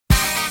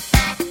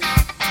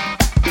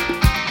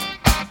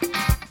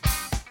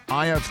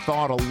I have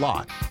thought a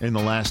lot in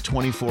the last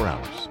 24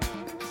 hours.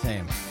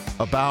 Same.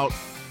 About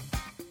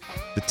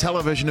the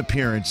television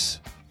appearance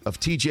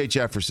of T.J.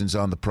 Jefferson's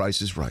on The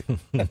Price is Right.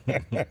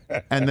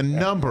 And the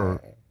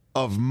number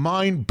of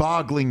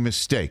mind-boggling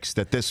mistakes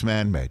that this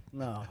man made.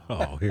 No.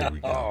 Oh, here we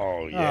go.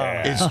 Oh,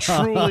 yeah. Is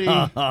truly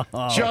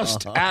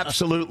just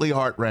absolutely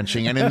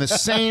heart-wrenching. And in the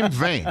same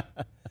vein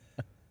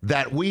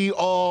that we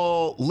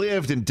all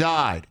lived and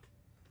died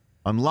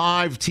on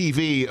live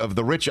TV of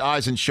the Rich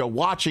Eisen show,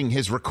 watching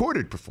his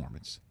recorded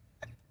performance,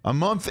 a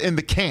month in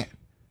the can,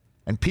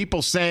 and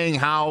people saying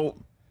how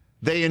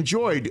they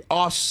enjoyed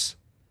us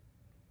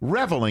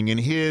reveling in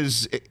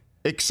his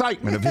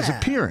excitement of his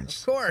appearance.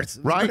 Of course.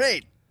 It was right?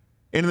 great.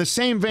 And in the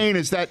same vein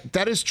as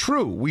that is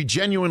true. We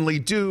genuinely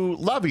do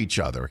love each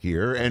other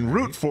here and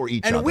root for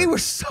each other. And we were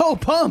so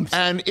pumped.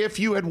 And if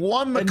you had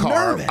won the And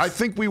car, nervous. I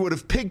think we would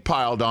have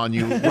pig-piled on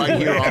you right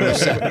here on the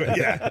set.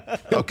 Yeah.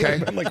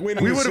 Okay? I'm like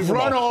winning We the would have Super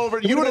run Bowl. all over.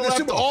 We You would would've have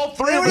won the left Super Bowl. all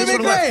three It of us. would've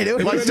been great. It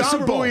would've Like been the Don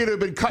Super Bowl. Bowie would have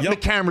been cutting the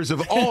cameras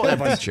of all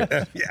empty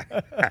chairs.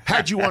 Yeah.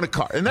 Had you won a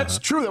car. And that's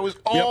true. That was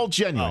all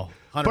genuine.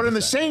 Oh, but in the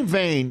 100%. same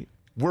vein,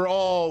 we're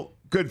all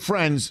good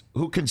friends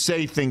who can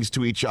say things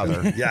to each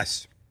other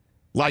Yes.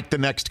 like the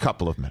next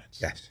couple of minutes.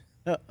 Yes.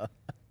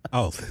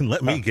 Oh,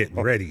 let me get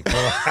ready.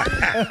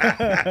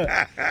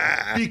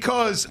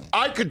 Because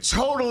I could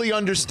totally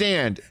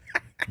understand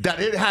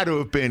that it had to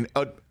have been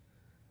an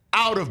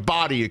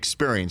out-of-body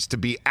experience to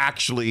be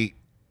actually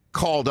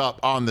called up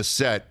on the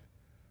set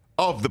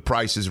of The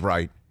Price is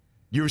Right.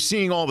 You're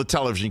seeing all the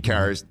television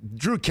carriers.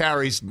 Drew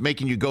Carey's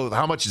making you go,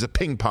 how much is a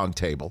ping pong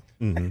table?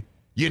 Mm-hmm.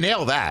 You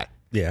nail that.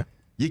 Yeah.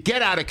 You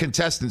get out of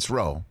contestants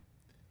row.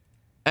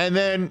 And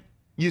then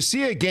you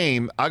see a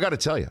game. I got to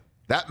tell you,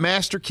 that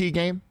Master Key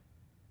game.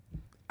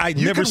 I'd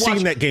you never could seen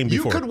watch- that game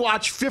before. You could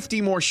watch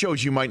 50 more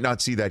shows. You might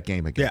not see that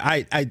game again.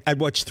 Yeah, I'd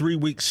watched 3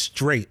 weeks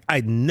straight.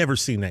 I'd never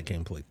seen that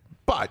game played.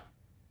 But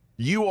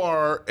you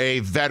are a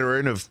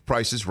veteran of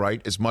Price is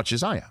Right as much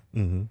as I am.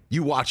 Mm-hmm.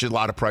 You watch a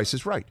lot of Price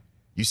is Right.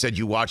 You said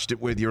you watched it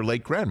with your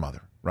late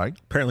grandmother, right?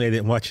 Apparently, I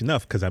didn't watch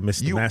enough because I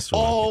missed the You master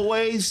one.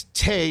 always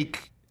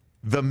take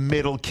the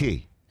middle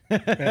key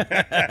in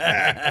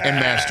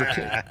Master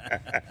Key.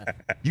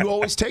 You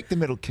always take the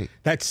middle key.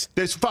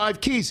 There's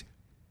 5 keys.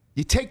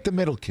 You take the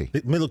middle key.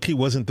 The middle key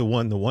wasn't the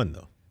one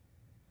though.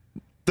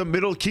 The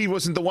middle key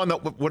wasn't the one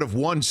that would have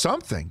won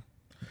something.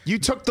 You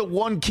took the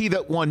one key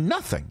that won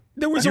nothing.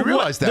 There was you a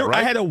realize that, right?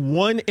 I had a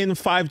 1 in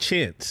 5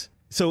 chance.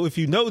 So if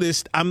you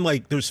noticed, I'm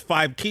like, there's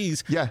 5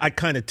 keys. Yeah. I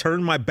kind of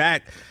turned my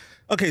back.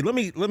 Okay, let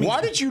me. Why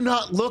did you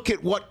not look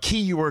at what key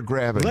you were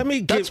grabbing?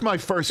 That's my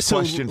first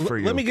question for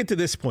you. Let me get to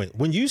this point.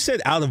 When you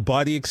said out of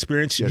body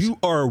experience, you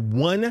are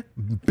 1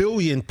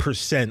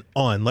 billion%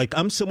 on. Like,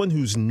 I'm someone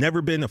who's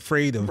never been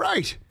afraid of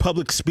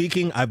public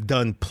speaking. I've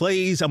done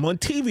plays. I'm on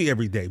TV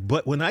every day.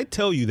 But when I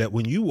tell you that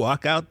when you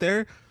walk out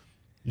there,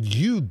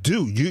 you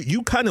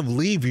kind of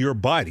leave your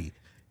body.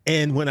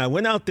 And when I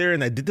went out there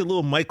and I did the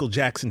little Michael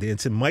Jackson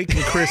dance, and Mike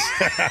and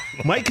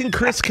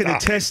Chris can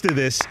attest to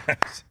this,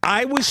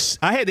 I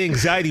had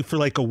anxiety for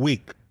like a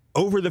week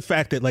over the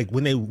fact that like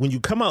when you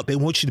come out, they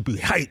want you to be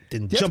hyped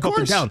and jump up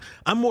and down.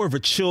 I'm more of a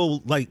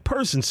chill like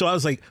person, so I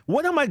was like,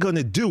 what am I going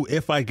to do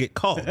if I get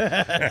called?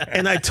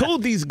 And I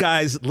told these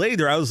guys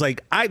later, I was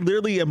like, I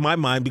literally in my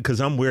mind, because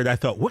I'm weird, I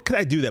thought, what could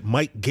I do that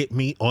might get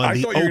me on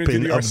the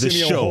open of the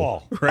show?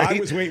 Hall. Right? I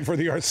was waiting for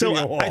the Arsenio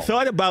So Hall. I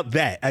thought about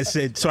that. I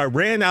said, so I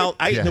ran out.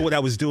 I didn't know what I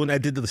was doing. I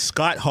did the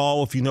Scott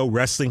Hall, if you know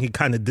wrestling. He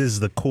kind of does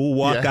the cool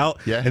walk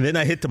out. Yeah. And then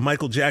I hit the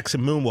Michael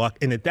Jackson moonwalk.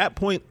 And at that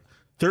point,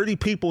 30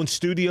 people in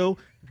studio,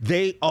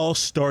 they all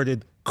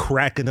started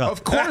cracking up.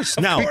 Of course.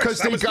 Now,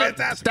 because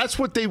fantastic. that's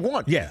what they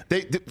want. Yeah.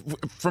 They,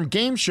 from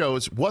game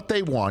shows, what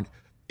they want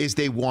is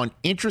they want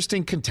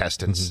interesting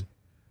contestants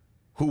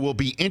who will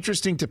be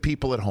interesting to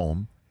people at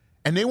home,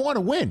 and they want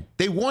to win.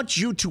 They want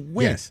you to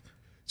win. Yes.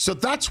 So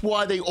that's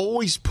why they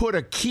always put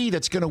a key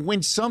that's going to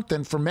win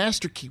something for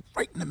Master Key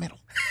right in the middle.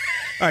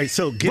 All right,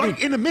 so right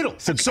in the middle.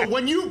 So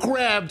when you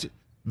grabbed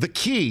the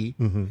key,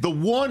 the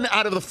 1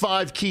 out of the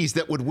 5 keys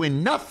that would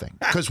win nothing,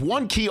 because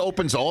 1 key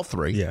opens all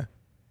 3. Yeah.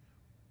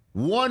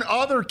 1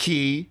 other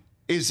key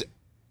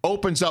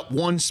opens up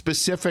 1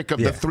 specific of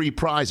the 3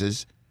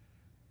 prizes.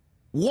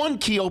 1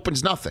 key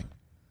opens nothing.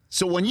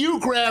 So when you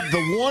grab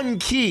the 1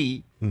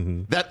 key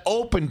that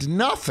opened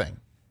nothing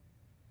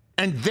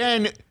and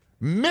then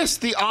missed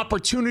the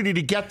opportunity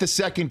to get the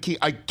 2nd key,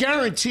 I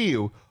guarantee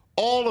you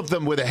all of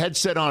them with a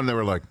headset on, they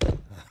were like...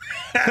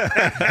 And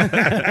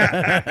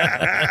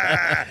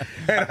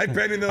I've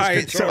been in those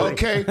controls.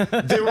 Okay,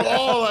 they were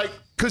all like,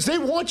 because they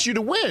want you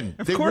to win.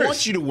 They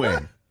want you to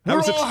win. We're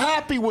all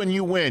happy when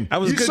you win. I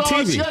was you good saw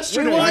TV. us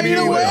yesterday. We want you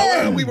to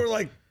win. We were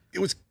like, it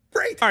was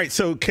great. All right,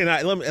 so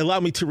allow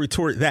me to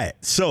retort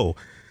that. So,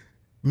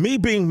 me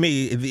being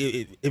me,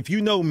 if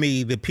you know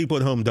me, the people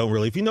at home don't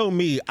really. If you know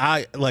me,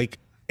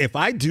 if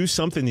I do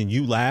something and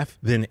you laugh,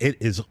 then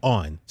it is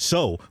on.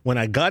 So, when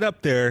I got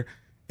up there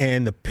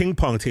and the ping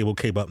pong table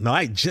came up, now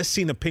I had just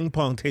seen a ping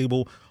pong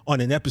table on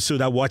an episode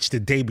I watched the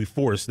day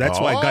before, so that's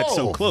why I got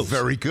so close.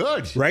 Very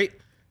good. Right?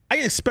 I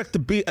didn't expect to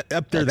be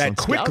up there that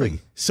quickly. Scouting.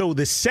 So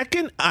the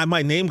second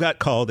my name got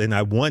called and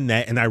I won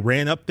that and I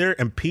ran up there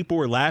and people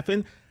were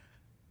laughing,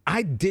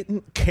 I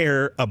didn't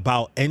care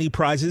about any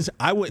prizes.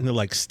 I went into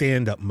like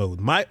stand-up mode.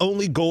 My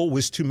only goal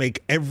was to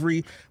make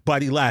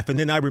everybody laugh. And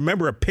then I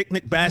remember a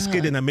picnic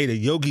basket and I made a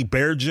Yogi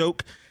Bear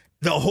joke.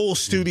 The whole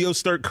studio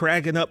started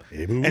cracking up.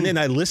 And then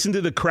I listened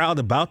to the crowd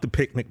about the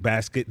picnic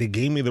basket. They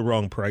gave me the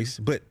wrong price.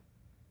 But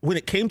when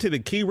it came to the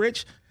key,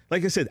 Rich,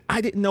 like I said,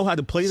 I didn't know how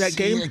to play that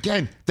game.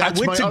 Again, that's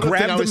I went my to other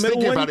grab thing I the was middle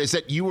thinking one. about is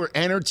that you were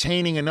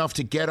entertaining enough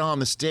to get on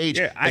the stage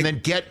and then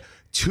get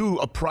to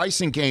a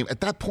pricing game.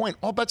 At that point,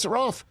 all bets are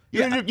off.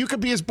 You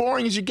could be as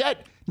boring as you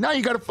get. Now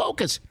you got to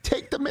focus.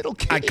 Take the middle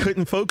key. I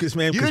couldn't focus,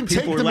 man, You because didn't take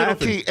people the were middle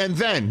laughing. key, and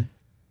then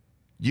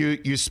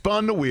you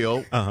spun the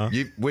wheel,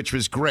 which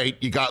was great.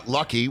 You got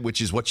lucky,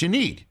 which is what you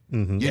need. You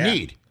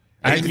need.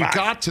 And then you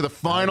got to the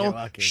final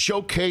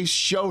showcase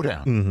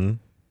showdown.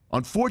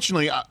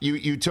 Unfortunately,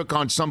 you took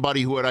on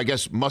somebody who I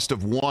guess must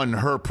have won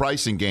her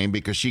pricing game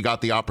because she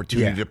got the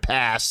opportunity to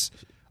pass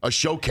a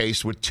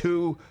showcase with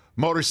 2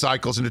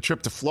 motorcycles and a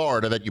trip to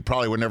Florida that you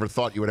probably would never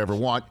thought you would ever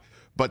want.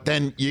 But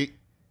then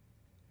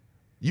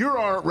you're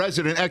our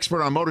resident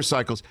expert on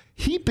motorcycles.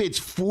 He bids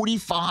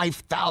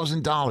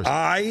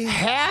 $45,000.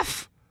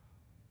 Half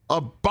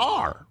a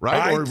bar,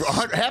 right? Or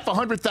half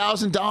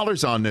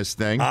 $100,000 on this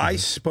thing. I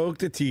spoke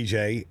to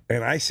TJ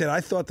and I said I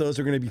thought those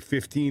were going to be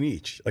 15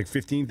 each, like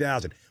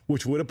 15,000,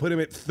 which would have put him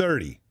at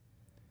 30.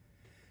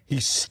 He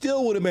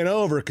still would have been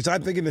over because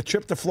I'm thinking the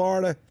trip to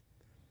Florida,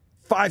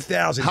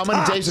 5,000. How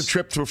many days of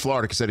trip to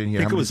Florida? Because I didn't hear.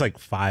 I think it was like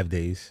 5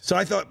 days. So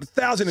I thought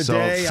 1,000 a So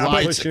day.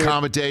 flights,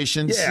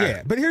 accommodations.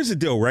 Yeah, but here's the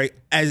deal, right?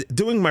 As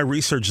doing my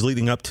research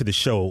leading up to the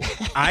show,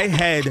 I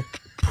had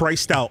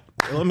priced out.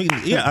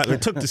 I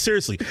took this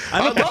seriously.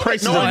 I looked at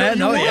prices on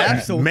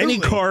absolutely. many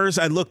cars.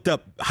 I looked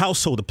up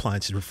household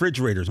appliances,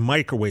 refrigerators,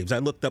 microwaves. I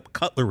looked up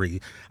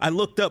cutlery. I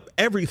looked up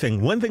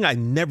everything. One thing I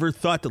never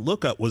thought to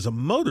look up was a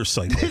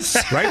motorcycle.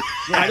 Right?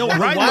 I don't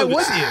ride. Why would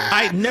motorcycles. you?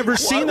 I'd never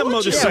seen a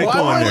motorcycle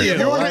why on would there.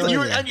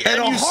 you? And you Harley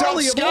of all of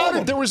self-scouted.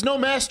 them. There was no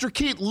master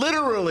key.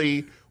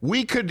 Literally,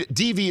 we could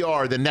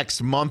DVR the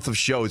next month of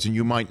shows, and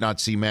you might not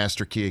see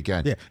master key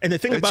again. Yeah, and the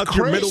thing It's about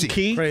your middle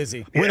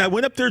crazy. key, when I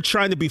went up there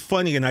trying to be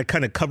funny and I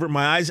kind of covered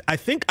my eyes, I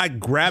think I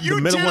grabbed the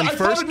middle one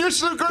first. And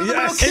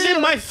and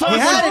then my thought He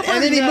had it,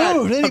 and then he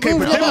moved. Okay,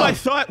 but then my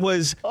thought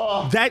was,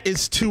 that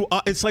is too,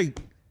 it's like,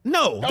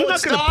 no, they're not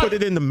it's going to not. put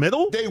it in the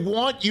middle. They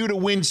want you to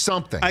win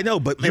something. I know,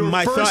 but your in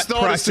my first thought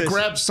thought process, is to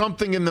grab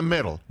something in the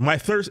middle. my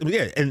first,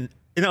 and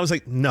I was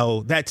like,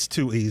 no, that's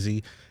too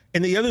easy.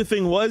 And the other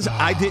thing was,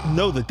 I didn't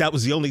know that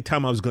was the only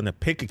time I was going to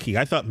pick a key.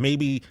 I thought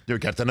maybe You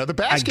got another I'd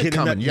basket get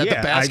coming. You had the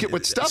basket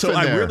with stuff so in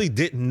there. I really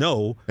didn't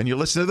know. And you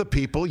listen to the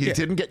people. You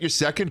didn't get your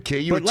second key.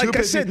 You But were like too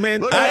I busy. said,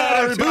 man, Look I-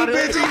 at everybody. too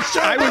busy.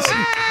 I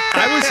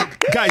was,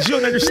 guys, you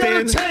don't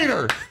understand.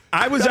 Entertainer.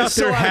 I was That out is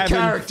so there out of having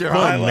character. fun,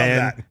 I love man.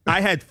 that.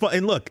 I had fun.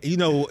 And look,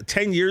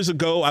 10 years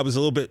ago, I was a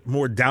little bit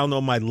more down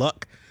on my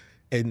luck.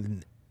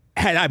 And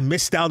had I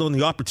missed out on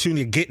the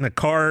opportunity of getting a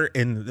car,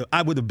 and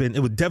it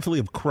would definitely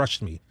have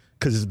crushed me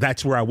because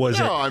that's where I was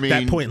at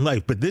that point in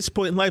life. But this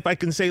point in life, I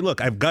can say,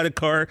 look, I've got a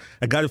car.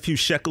 I got a few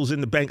shekels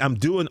in the bank. I'm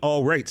doing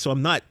all right. So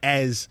I'm not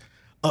as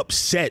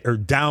upset or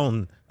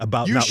down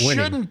about not winning.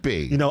 You shouldn't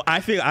be.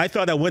 I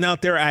thought I went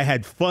out there. I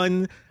had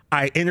fun.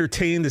 I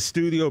entertained the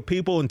studio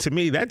people, and to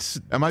me, that's.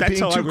 Am I that's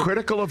being how too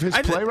critical of his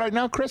play right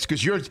now, Chris?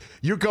 Because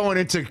you're going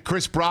into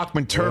Chris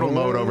Brockman turtle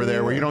mode over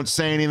there, where you don't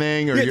say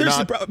anything, or you're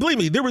not. Believe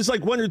me, there was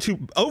like one or two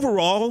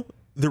overall.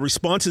 The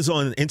responses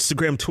on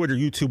Instagram, Twitter,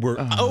 YouTube were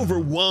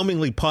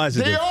overwhelmingly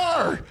positive. They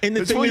are. And the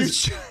That's thing why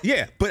is,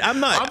 but I'm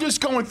not. I'm just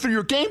going through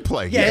your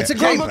gameplay. Yeah, it's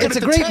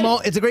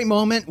a great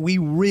moment. We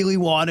really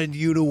wanted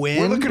you to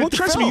win. We're looking Well, at the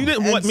trust me, film. you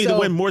didn't want And me to so-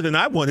 win more than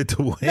I wanted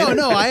to win.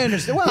 No, I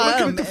understand. Well, We're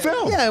looking at the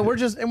film. Yeah, we're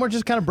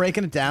just kind of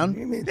breaking it down.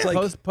 it's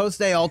like- Post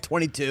day all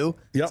 22.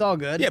 Yep. It's all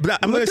good. Yeah, but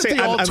I'm We going looked to at say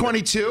the all I'm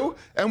 22,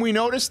 and we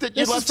noticed that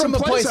you This left is from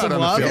some a plays place out of on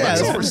the love. field. Yeah,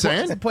 That's this what we're is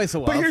saying. a place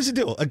of love. But here's the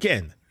deal.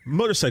 Again,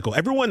 motorcycle.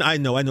 Everyone I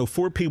know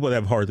 4 people that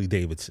have Harley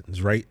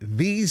Davidsons, right?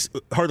 These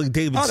Harley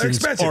Davidsons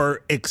expensive.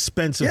 are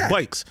expensive Yeah.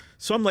 bikes.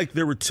 So I'm like,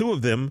 there were 2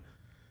 of them.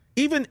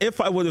 Even if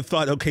I would have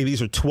thought, okay,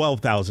 these are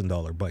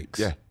 $12,000 bikes,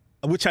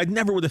 which I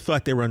never would have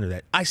thought they were under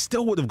that, I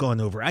still would have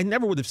gone over. I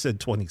never would have said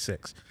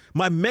 26.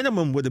 My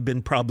minimum would have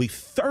been probably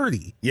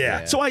 30.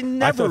 Yeah. So I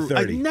thought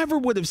 30. never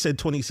would have said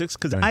 26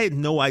 because I had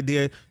no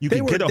idea you They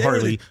could were- get a they were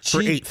Harley the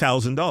for cheap-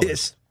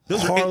 $8,000.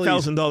 Those are Harleys,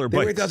 $8,000 They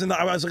were bikes. $8,000.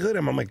 I was looking at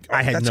him. I'm like,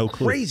 I had that's no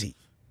clue. crazy.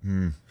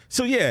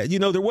 So, yeah,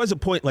 there was a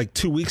point like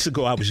 2 weeks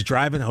ago I was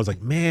driving. I was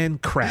like, man,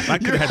 crap. I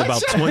could have had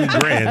about 20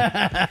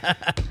 grand.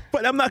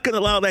 But I'm not going to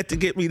allow that to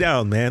get me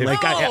down, man.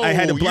 Like, I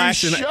had a No,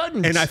 blast. you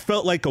shouldn't. And I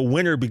felt like a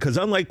winner because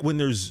unlike when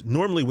there's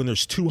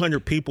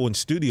 200 people in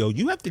studio,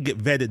 you have to get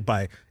vetted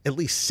by at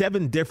least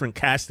 7 different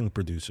casting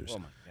producers,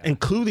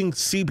 including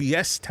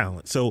CBS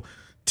talent. So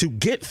to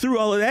get through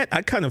all of that,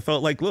 I kind of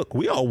felt like, look,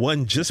 we all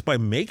won just by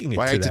making it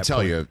Well, I to hate to that tell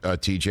point. you,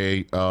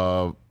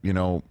 TJ,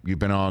 you've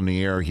been on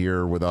the air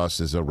here with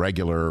us as a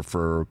regular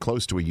for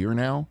close to a year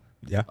now.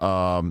 Yeah.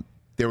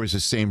 there was the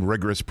same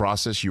rigorous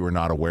process you were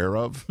not aware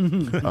of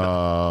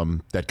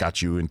that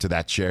got you into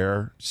that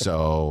chair.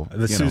 So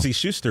the Susie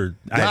Schuster.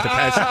 I had to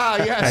pass,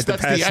 yes,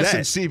 that's the S in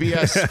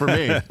CBS for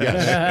me.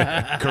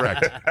 Yes,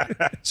 correct.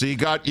 So you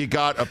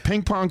got a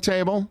ping pong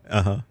table,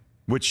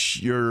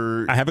 which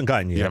I haven't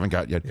gotten yet. You haven't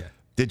got yet. Yeah.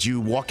 Did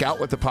you walk out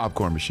with the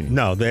popcorn machine?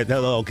 No,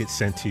 that'll all get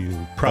sent to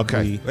you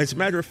probably. Okay. As a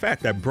matter of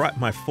fact, I brought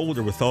my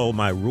folder with all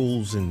my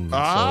rules and.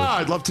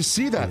 I'd love to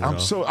see that.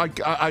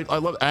 I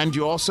love. And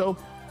you also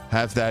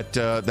have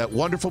that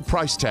wonderful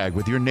price tag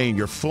with your name,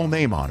 your full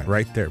name on it,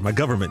 right there, my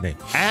government name.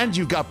 And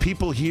you've got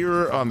people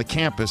here on the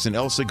campus in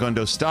El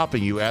Segundo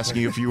stopping you,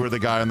 asking you if you were the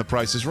guy on The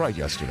Price is Right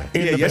yesterday.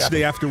 Yeah,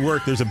 yesterday after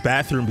work, there's a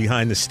bathroom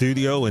behind the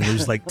studio, and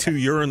there's like 2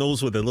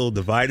 urinals with a little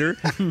divider.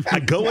 I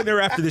go in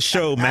there after the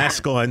show,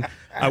 mask on.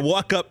 I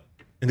walk up,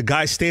 and the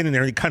guy's standing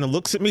there, and he kind of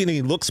looks at me, and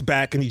he looks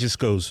back, and he just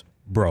goes,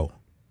 "Bro,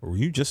 were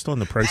you just on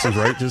The Price is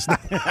Right just now?"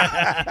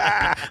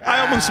 I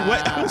almost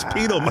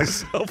peed on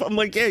myself. I'm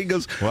like, yeah. He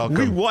goes, welcome.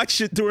 We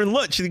watched it during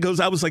lunch. And he goes,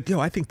 I was like, yo,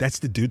 I think that's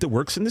the dude that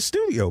works in the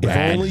studio. If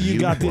only you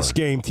got this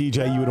game,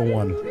 TJ, you would have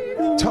won.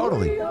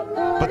 Totally.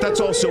 But that's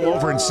also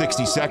over in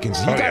 60 seconds.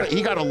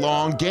 You got a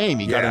long game.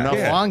 You got enough.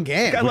 Long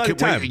game. Got a lot of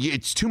time.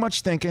 It's too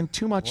much thinking.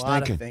 Too much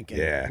thinking.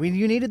 Yeah.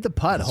 You needed the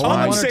putt. All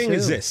I'm saying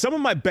is this. Some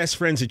of my best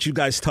friends that you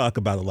guys talk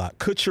about a lot,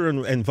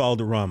 Kutcher and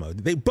Valderrama,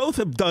 they both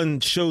have done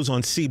shows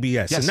on CBS.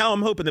 Yes. And now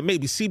I'm hoping that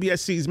maybe CBS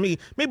sees me.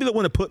 Maybe they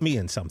want to put me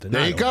in something.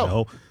 There you go.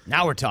 Know.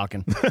 Now we're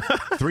talking.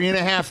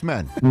 3.5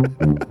 Men.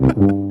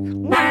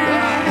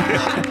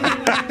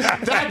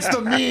 That's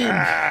the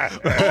meme.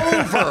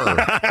 Over.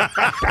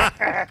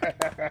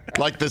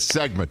 Like this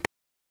segment.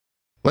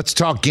 Let's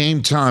talk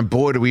Game Time.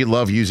 Boy, do we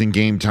love using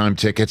Game Time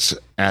tickets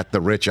at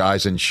the Rich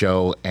Eisen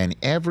Show. And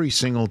every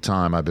single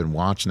time I've been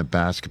watching the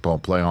basketball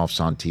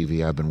playoffs on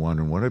TV, I've been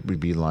wondering what it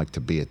would be like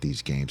to be at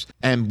these games.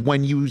 And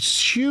when you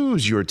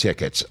choose your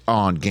tickets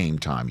on Game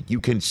Time, you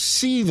can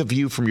see the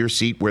view from your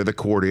seat where the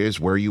court is,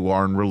 where you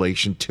are in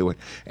relation to it.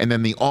 And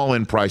then the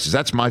all-in prices.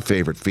 That's my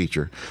favorite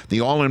feature.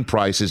 The all-in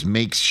prices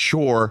makes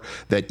sure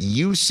that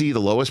you see the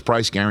lowest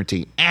price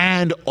guarantee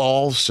and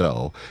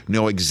also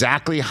know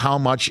exactly how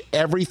much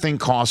everything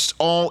costs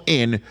all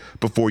in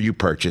before you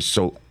purchase.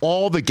 So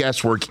all the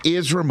guesswork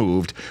is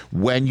removed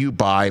when you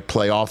buy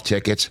playoff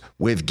tickets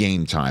with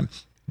Game Time.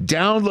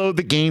 Download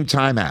the Game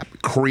Time app,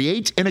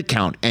 create an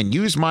account, and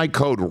use my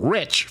code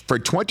RICH for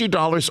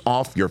 $20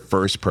 off your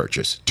first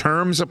purchase.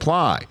 Terms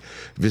apply.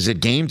 Visit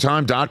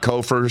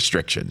GameTime.co for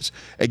restrictions.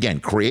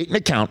 Again, create an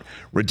account,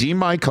 redeem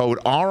my code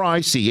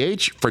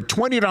RICH for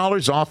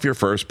 $20 off your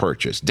first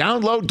purchase.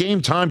 Download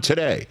Game Time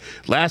today.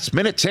 Last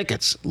minute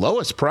tickets,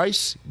 lowest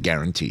price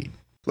guaranteed.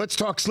 Let's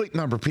talk Sleep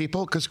Number,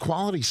 people, because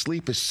quality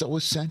sleep is so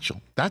essential.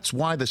 That's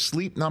why the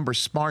Sleep Number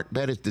smart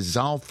bed is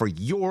designed for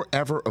your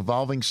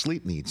ever-evolving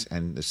sleep needs,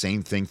 and the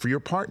same thing for your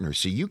partner,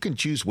 so you can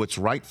choose what's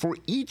right for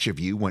each of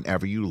you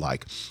whenever you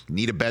like.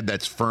 Need a bed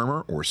that's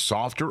firmer or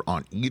softer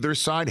on either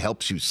side,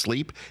 helps you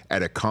sleep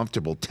at a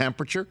comfortable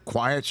temperature,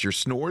 quiets your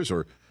snores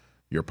or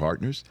your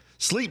partner's?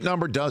 Sleep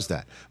Number does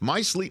that.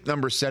 My Sleep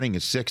Number setting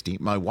is 60.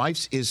 My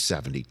wife's is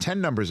 70. 10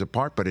 numbers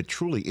apart, but it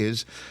truly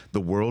is the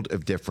world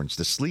of difference.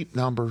 The Sleep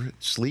Number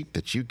sleep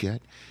that you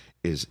get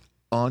is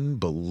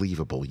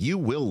unbelievable. You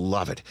will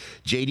love it.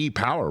 J.D.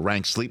 Power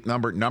ranks Sleep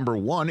Number number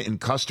 1 in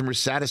customer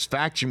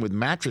satisfaction with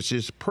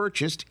mattresses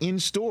purchased in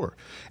store.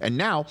 And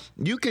now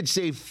you could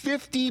save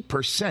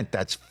 50%.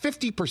 That's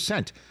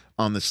 50%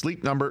 on the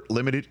Sleep Number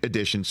limited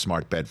edition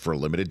smart bed for a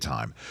limited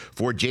time.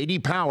 For J.D.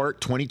 Power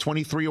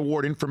 2023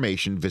 award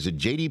information, visit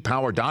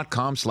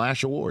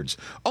jdpower.com/awards.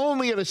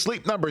 Only at a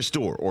Sleep Number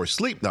store or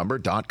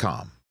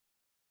sleepnumber.com.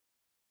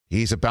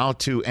 He's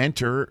about to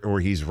enter, or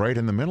he's right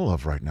in the middle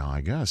of right now,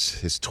 I guess,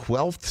 his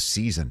 12th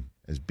season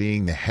as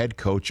being the head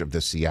coach of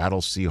the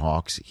Seattle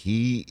Seahawks.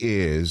 He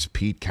is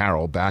Pete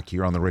Carroll, back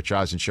here on the Rich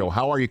Eisen Show.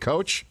 How are you,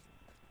 Coach?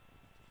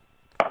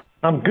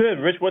 I'm good.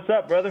 Rich, what's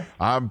up, brother?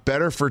 I'm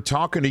better for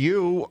talking to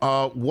you.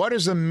 What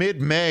does a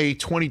mid-May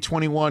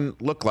 2021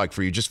 look like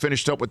for you? Just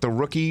finished up with the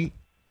rookie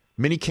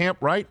minicamp,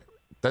 right?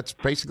 That's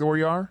basically where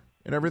you are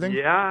and everything?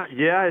 Yeah.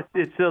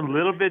 It's a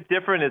little bit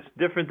different. It's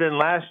different than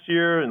last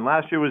year, and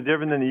last year was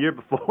different than the year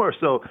before.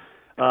 So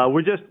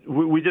we just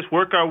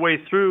work our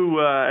way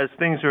through as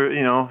things are,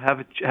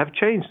 have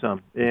changed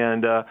some.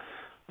 And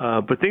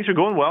but things are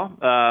going well.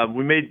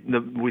 We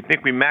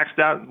think we maxed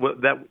out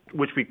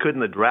which we could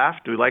in the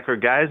draft. We like our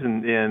guys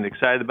and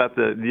excited about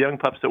the young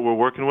pups that we're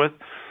working with.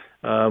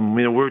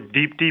 We're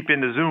deep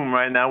into Zoom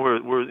right now.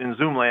 We're in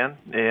Zoom land,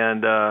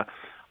 and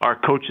our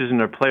coaches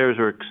and our players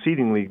are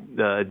exceedingly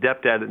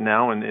adept at it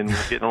now, and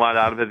we're getting a lot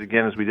out of it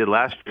again as we did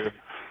last year.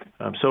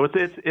 So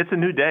it's a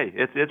new day.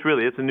 It's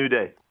a new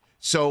day.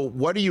 So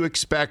what do you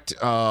expect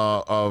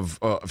of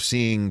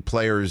seeing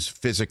players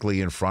physically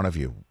in front of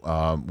you?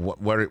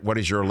 What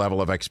is your level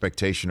of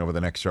expectation over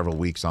the next several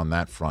weeks on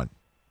that front,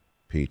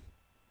 Pete?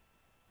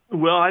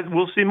 Well,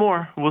 we'll see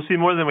more. We'll see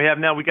more than we have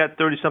now. We got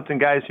 30-something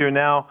guys here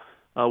now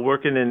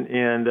working,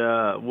 and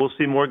we'll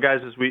see more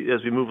guys as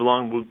we move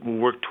along. We'll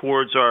work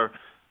towards our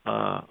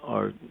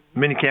our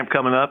mini camp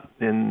coming up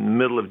in the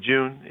middle of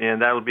June,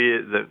 and that'll be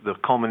the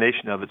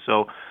culmination of it.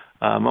 So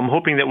I'm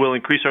hoping that we'll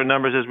increase our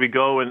numbers as we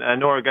go, and I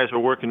know our guys are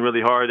working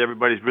really hard.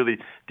 Everybody's really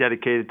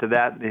dedicated to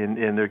that,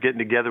 and they're getting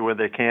together where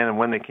they can and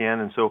when they can,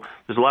 and so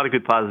there's a lot of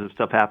good positive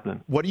stuff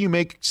happening. What do you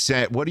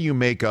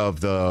make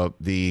of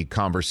the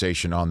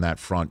conversation on that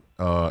front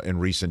in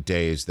recent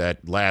days,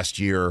 that last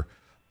year,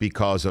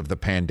 because of the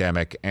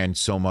pandemic and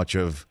so much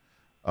of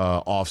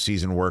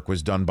off-season work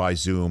was done by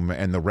Zoom,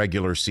 and the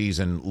regular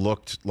season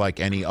looked like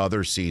any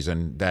other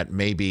season, that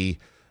maybe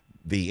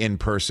the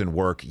in-person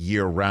work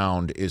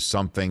year-round is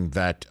something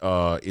that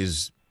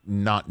is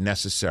not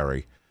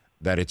necessary,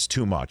 that it's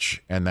too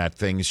much, and that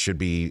things should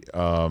be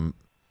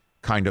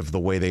kind of the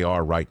way they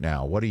are right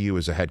now? What do you,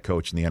 as a head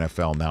coach in the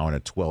NFL now in a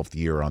 12th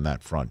year on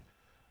that front,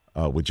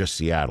 with just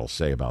Seattle,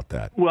 say about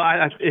that? Well,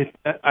 I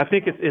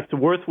think it's a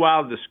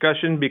worthwhile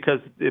discussion because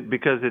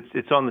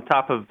it's on the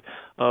top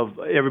of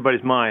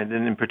everybody's mind,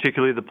 and in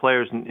particularly the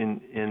players,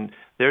 and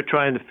they're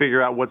trying to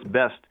figure out what's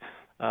best.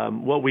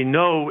 What we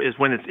know is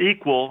when it's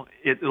equal,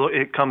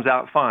 it comes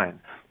out fine.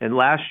 And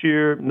last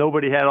year,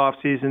 nobody had off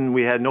season.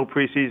 We had no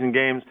preseason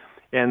games,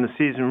 and the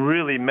season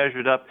really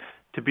measured up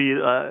to be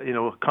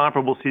a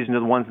comparable season to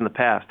the ones in the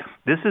past.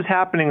 This is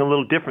happening a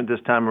little different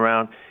this time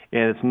around,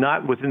 and it's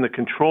not within the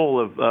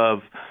control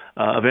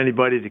of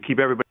anybody to keep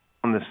everybody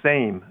on the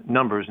same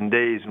numbers and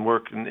days and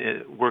work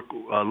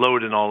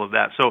load and all of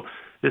that. So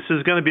this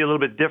is going to be a little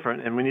bit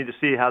different, and we need to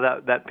see how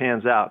that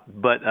pans out.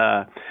 But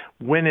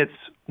when it's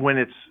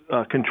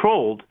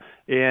controlled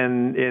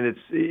and it's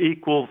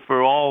equal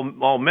for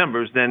all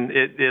members, then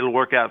it'll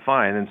work out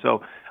fine. And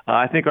so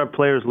I think our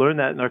players learned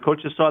that, and our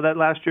coaches saw that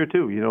last year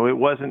too.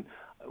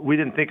 We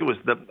didn't think it was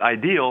the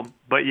ideal,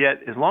 but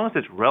yet as long as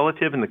it's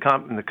relative and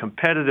the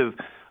competitive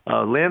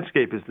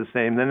landscape is the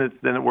same,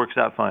 then it works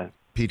out fine.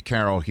 Pete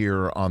Carroll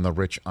here on the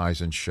Rich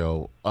Eisen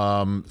Show.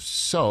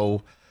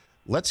 So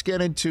let's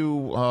get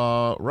into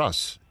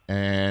Russ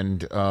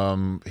and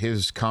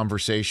his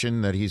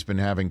conversation that he's been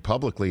having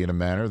publicly in a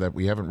manner that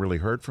we haven't really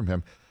heard from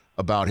him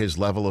about his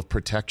level of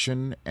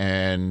protection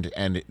and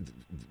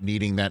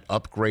needing that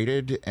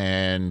upgraded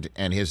and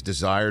his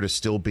desire to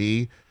still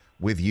be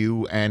with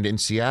you and in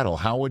Seattle.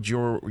 How would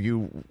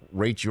you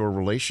rate your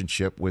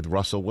relationship with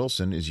Russell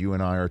Wilson as you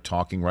and I are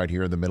talking right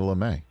here in the middle of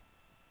May?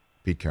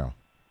 Pete Carroll.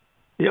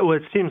 Yeah, well,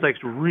 it seems like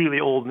it's really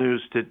old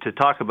news to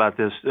talk about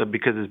this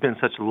because it's been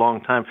such a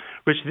long time.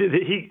 Rich,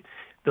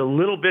 the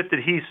little bit that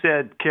he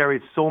said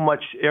carried so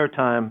much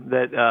airtime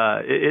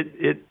that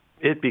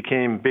it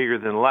became bigger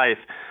than life.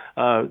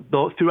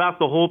 Throughout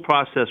the whole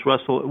process,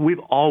 Russell, we've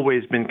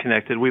always been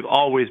connected. We've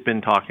always been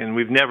talking.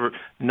 We've never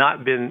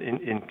not been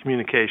in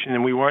communication,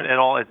 and we weren't at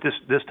all at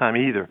this time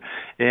either.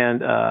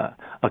 And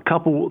a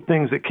couple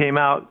things that came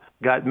out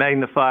got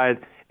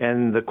magnified,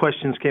 and the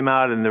questions came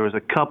out, and there was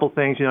a couple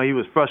things. He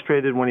was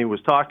frustrated when he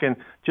was talking,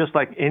 just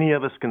like any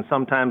of us can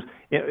sometimes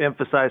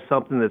emphasize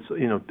something that's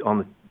on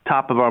the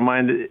top of our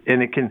mind,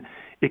 and it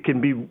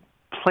can be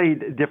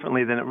played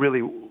differently than it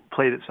really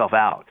played itself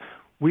out.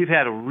 We've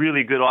had a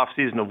really good off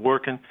season of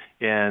working,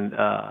 and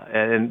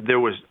there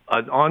was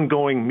an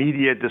ongoing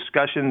media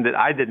discussion that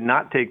I did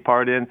not take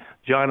part in.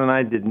 John and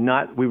I did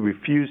not. We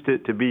refused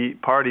to be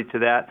party to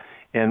that.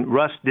 And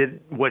Russ did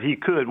what he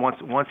could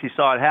once he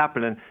saw it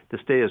happening to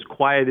stay as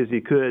quiet as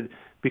he could,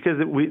 because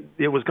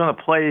it was going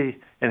to play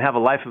and have a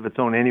life of its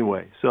own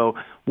anyway. So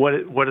what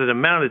it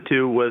amounted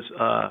to was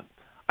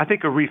I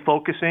think a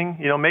refocusing,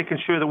 making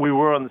sure that we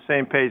were on the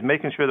same page,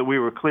 making sure that we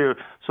were clear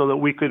so that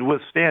we could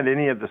withstand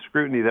any of the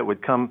scrutiny that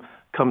would come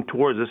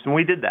towards us, and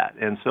we did that.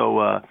 And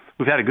so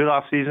we've had a good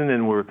off season,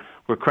 and we're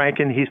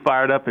cranking. He's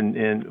fired up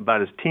and about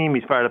his team.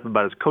 He's fired up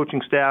about his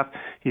coaching staff.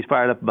 He's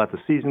fired up about the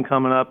season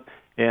coming up.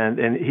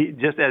 And he,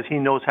 just as he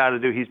knows how to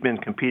do, he's been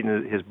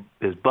competing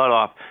his butt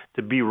off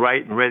to be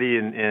right and ready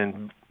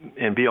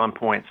and be on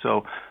point.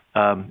 So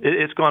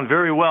it's gone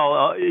very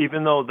well,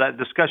 even though that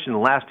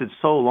discussion lasted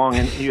so long,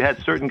 and you had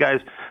certain guys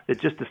that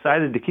just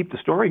decided to keep the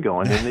story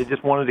going, and they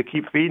just wanted to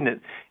keep feeding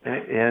it,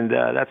 and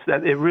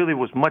it really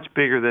was much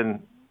bigger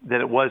than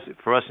it was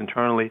for us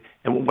internally,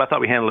 and I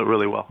thought we handled it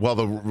really well. Well,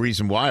 the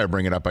reason why I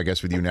bring it up, I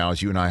guess, with you now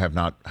is you and I had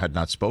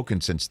not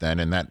spoken since then,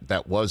 and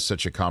that was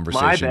such a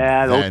conversation. My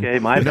bad. Then. Okay,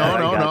 my bad.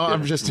 No.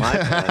 I'm just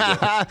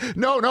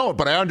no.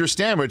 But I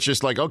understand. But it's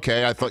just like,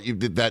 okay, I thought you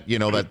did that.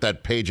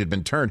 That page had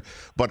been turned,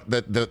 but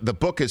the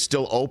book is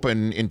still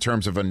open in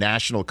terms of a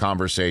national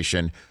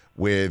conversation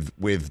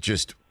with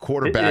just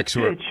quarterbacks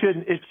who are.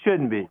 It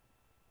shouldn't be.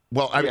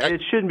 Well,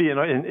 it shouldn't be.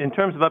 In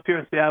terms of up here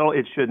in Seattle,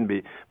 it shouldn't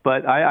be.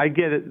 But I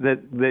get it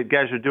that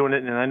guys are doing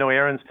it, and I know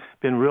Aaron's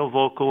been real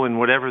vocal, and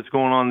whatever's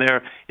going on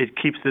there, it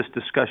keeps this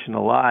discussion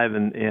alive,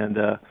 and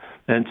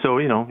so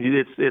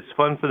it's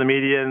fun for the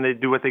media, and they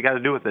do what they got to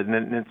do with it,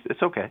 and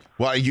it's okay.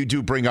 Well, you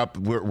do bring up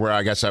where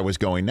I guess I was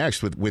going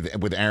next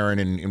with Aaron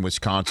in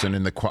Wisconsin,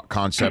 and the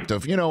concept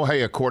of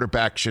hey, a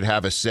quarterback should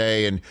have a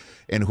say, and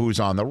and who's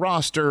on the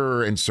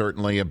roster, and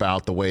certainly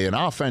about the way an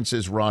offense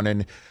is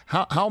running.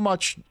 How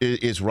much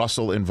is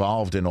Russell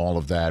involved in all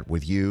of that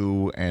with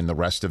you and the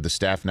rest of the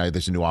staff? Now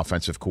there's a new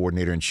offensive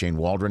coordinator in Shane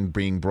Waldron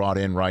being brought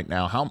in right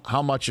now.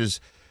 How much is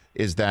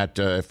that,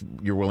 if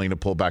you're willing to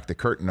pull back the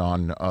curtain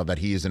on that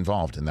he is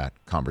involved in that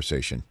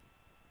conversation,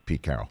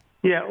 Pete Carroll?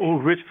 Yeah, well,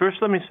 Rich, first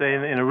let me say,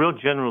 in a real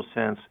general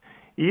sense,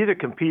 you're either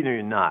competing or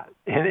you're not.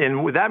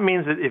 And that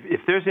means that if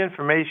there's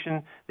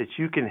information that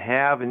you can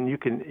have and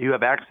you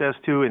have access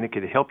to and it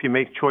can help you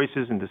make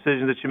choices and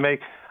decisions that you make,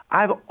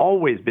 I've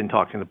always been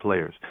talking to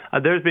players.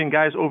 There's been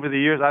guys over the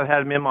years, I've had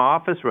them in my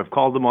office or I've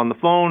called them on the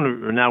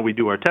phone or now we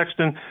do our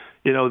texting.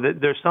 You know,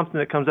 there's something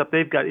that comes up.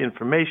 They've got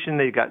information.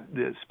 They've got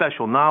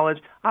special knowledge.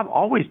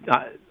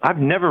 I've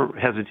never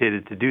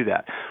hesitated to do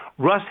that.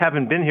 Russ,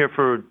 having been here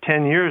for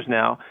 10 years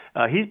now,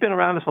 he's been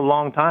around us a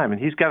long time,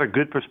 and he's got a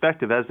good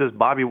perspective, as does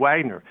Bobby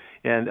Wagner.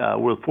 And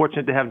we're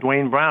fortunate to have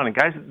Dwayne Brown. And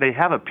guys, they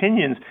have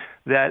opinions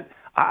that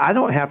I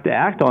don't have to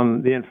act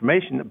on the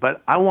information,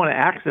 but I want to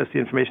access the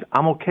information.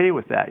 I'm okay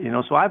with that, you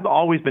know. So I've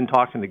always been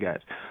talking to guys.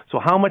 So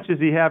how much does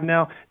he have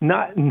now?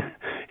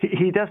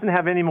 He doesn't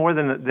have any more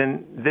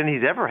than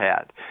he's ever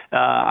had.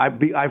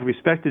 I've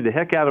respected the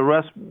heck out of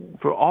Russ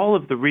for all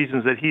of the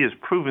reasons that he has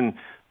proven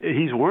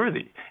he's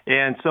worthy.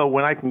 And so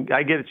when I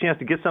get a chance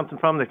to get something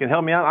from him that can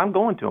help me out, I'm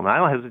going to him. I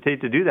don't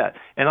hesitate to do that.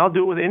 And I'll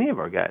do it with any of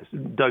our guys.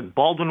 Doug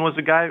Baldwin was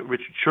a guy.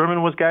 Richard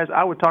Sherman was guys.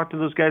 I would talk to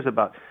those guys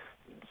about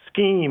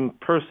scheme,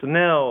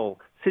 personnel,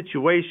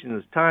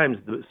 situations, times,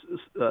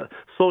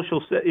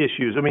 social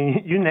issues. I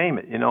mean, you name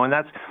it, you know, and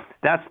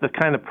that's the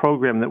kind of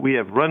program that we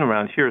have run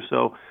around here.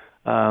 So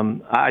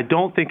I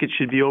don't think it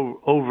should be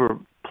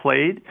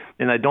overplayed,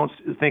 and I don't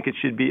think it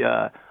should be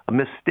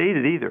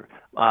misstated either.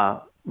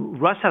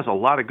 Russ has a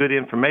lot of good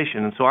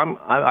information, and so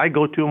I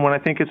go to him when I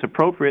think it's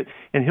appropriate,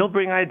 and he'll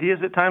bring ideas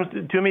at times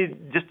to me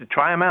just to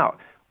try them out.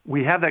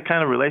 We have that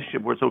kind of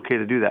relationship where it's okay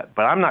to do that,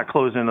 but I'm not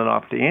closing it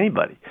off to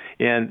anybody.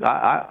 And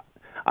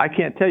I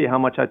can't tell you how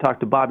much I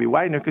talk to Bobby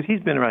Wagner because he's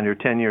been around here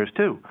 10 years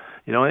too,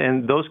 you know.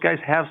 And those guys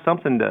have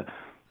something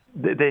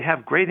they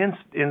have great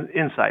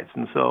insights,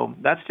 and so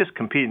that's just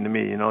competing to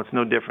me. You know, it's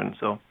no different.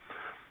 So.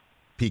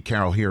 Pete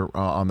Carroll here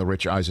on the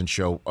Rich Eisen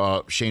Show.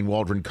 Shane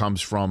Waldron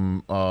comes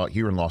from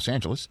here in Los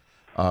Angeles,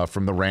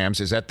 from the Rams.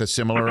 Is that the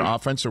similar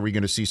offense? Are we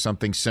going to see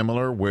something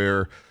similar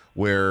where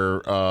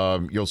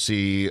you'll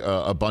see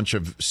a bunch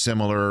of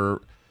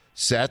similar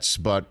sets,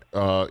 but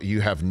you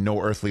have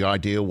no earthly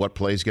idea what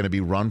play is going to be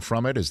run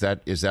from it? Is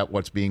that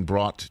what's being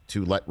brought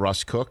to let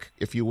Russ cook,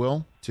 if you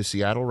will, to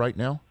Seattle right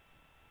now?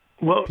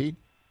 Well, Pete?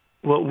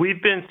 Well,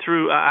 we've been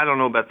through. I don't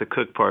know about the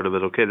cook part of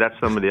it. Okay, that's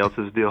somebody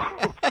else's deal.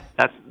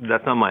 That's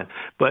not mine.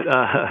 But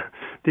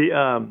we've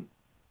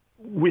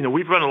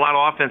run a lot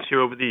of offense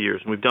here over the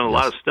years, and we've done a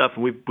lot of stuff.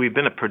 And we've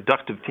been a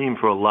productive team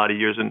for a lot of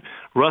years. And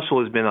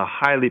Russell has been a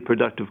highly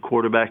productive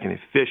quarterback and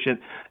efficient,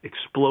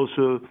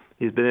 explosive.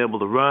 He's been able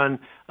to run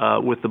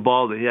with the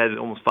ball. He had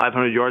almost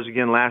 500 yards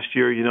again last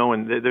year. You know,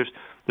 and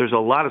there's a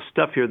lot of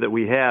stuff here that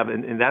we have,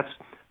 and that's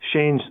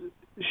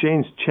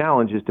Shane's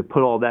challenge is to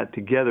put all that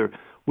together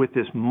with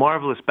this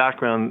marvelous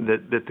background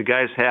that the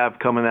guys have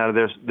coming out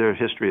of their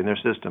history and their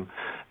system.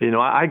 You know,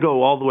 I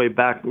go all the way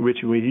back, Rich,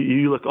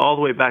 you look all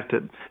the way back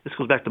this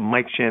goes back to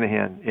Mike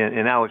Shanahan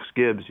and Alex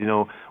Gibbs, you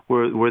know,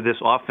 where this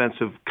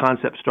offensive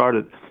concept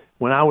started.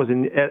 When I was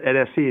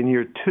at SC in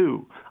year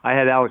 2, I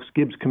had Alex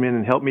Gibbs come in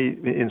and help me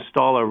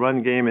install our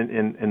run game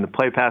and the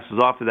play passes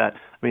off of that.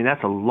 I mean,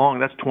 that's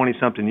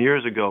 20-something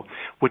years ago,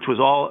 which was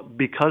all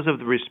because of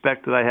the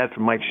respect that I had for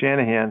Mike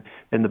Shanahan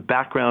and the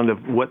background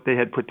of what they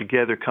had put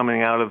together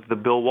coming out of the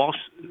Bill Walsh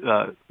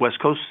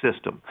West Coast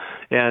system.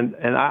 And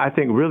I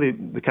think really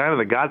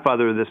the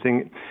godfather of this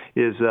thing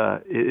is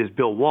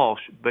Bill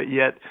Walsh, but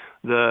yet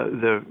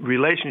the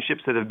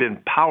relationships that have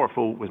been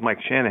powerful with Mike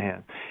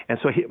Shanahan. And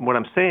so what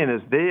I'm saying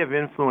is they have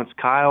influenced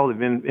Kyle, they've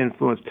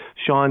influenced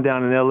Sean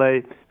down in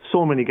L.A.,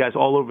 so many guys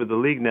all over the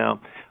league now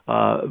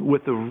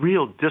with a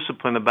real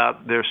discipline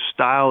about their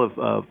style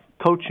of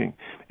coaching,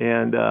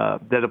 and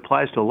that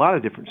applies to a lot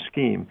of different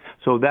schemes.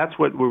 So that's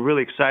what we're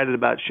really excited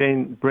about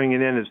Shane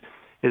bringing in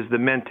is the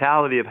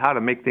mentality of how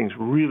to make things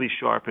really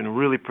sharp and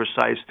really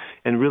precise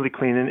and really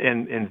clean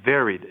and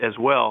varied as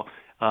well.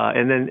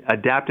 And then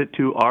adapt it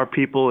to our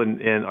people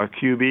and our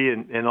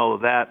QB and all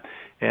of that.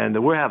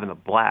 And we're having a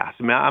blast.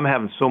 I mean, I'm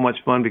having so much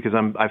fun because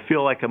I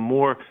feel like I'm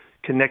more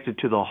connected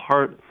to the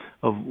heart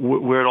of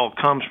where it all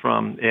comes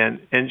from.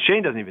 And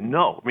Shane doesn't even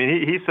know. I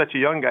mean, he's such a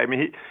young guy. I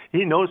mean,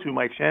 he knows who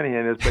Mike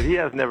Shanahan is, but he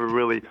has never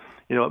really,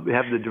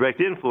 have the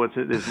direct influence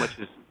as much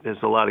as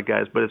a lot of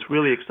guys. But it's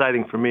really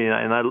exciting for me,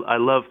 and I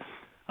love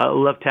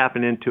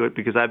tapping into it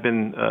because I've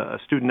been a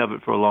student of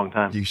it for a long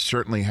time. You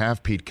certainly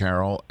have, Pete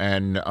Carroll.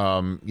 And,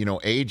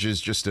 age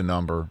is just a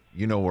number.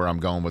 You know where I'm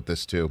going with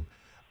this, too.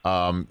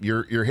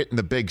 You're hitting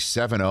the big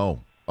 7-0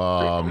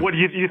 What are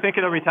you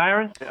thinking of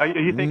retiring? Are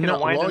you thinking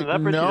of winding it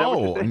up?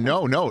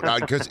 No,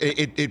 because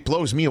it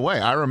blows me away.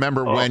 I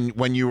remember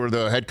when you were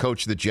the head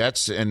coach of the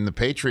Jets and the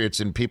Patriots,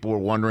 and people were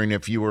wondering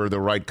if you were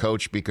the right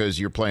coach because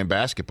you're playing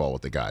basketball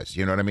with the guys.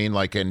 You know what I mean?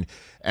 Like, and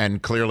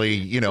clearly,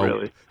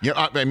 Really?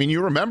 I mean,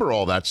 you remember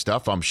all that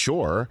stuff, I'm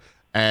sure,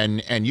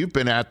 and you've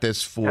been at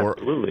this for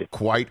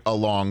quite a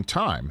long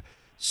time.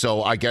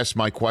 So I guess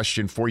my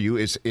question for you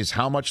is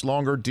how much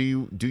longer do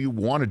you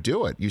want to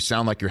do it? You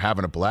sound like you're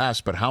having a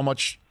blast, but how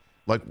much?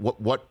 Like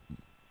what?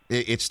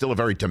 It's still a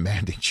very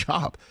demanding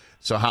job.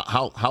 So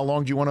how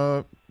long do you want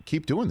to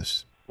keep doing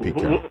this?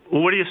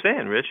 What are you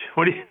saying, Rich?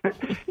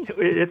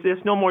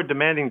 It's no more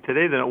demanding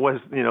today than it was,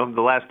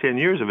 the last 10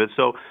 years of it.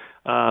 So,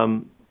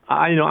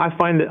 I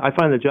find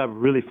the job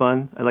really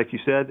fun, like you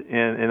said,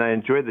 and I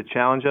enjoy the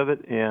challenge of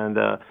it, and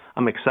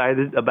I'm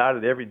excited about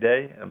it every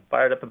day. I'm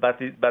fired up about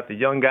the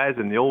young guys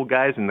and the old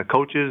guys and the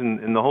coaches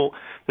and the whole.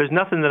 There's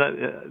nothing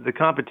that the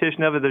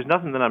competition of it. There's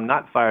nothing that I'm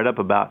not fired up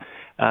about.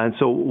 And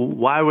so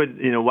why would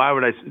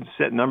I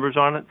set numbers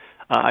on it?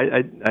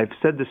 I've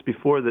said this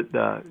before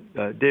that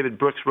David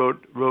Brooks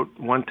wrote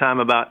one time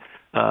about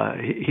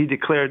he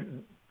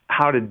declared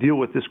how to deal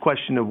with this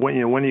question of when are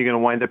you going to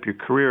wind up your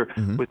career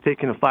with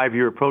taking a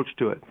 5-year approach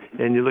to it.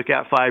 And you look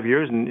at 5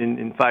 years, and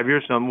in 5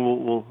 years,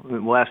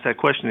 we'll ask that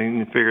question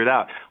and figure it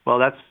out.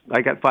 Well,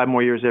 I got 5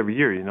 more years every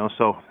year,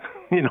 So,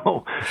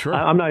 sure.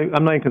 I'm not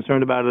even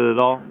concerned about it at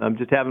all. I'm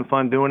just having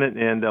fun doing it,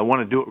 and I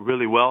want to do it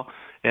really well,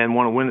 and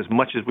want to win as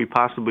much as we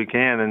possibly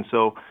can. And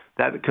so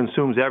that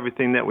consumes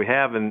everything that we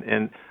have,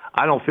 and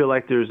I don't feel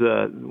like there's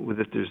a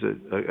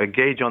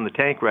gauge on the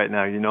tank right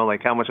now,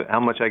 like how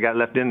much I got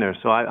left in there.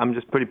 So I'm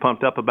just pretty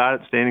pumped up about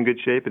it, staying in good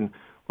shape and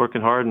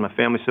working hard, and my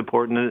family's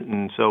supporting it,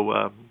 and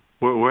so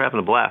we're having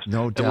a blast.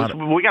 No doubt.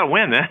 We got to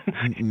win,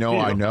 man. No,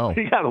 I know.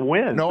 We got to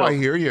win. No, so I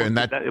hear you, and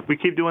that if we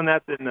keep doing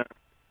that, then.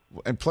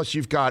 And plus,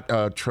 you've got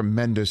a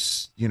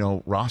tremendous,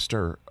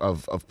 roster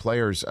of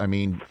players. I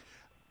mean,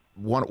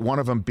 one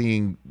of them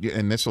being,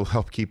 and this will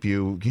help keep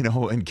you,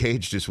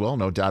 engaged as well,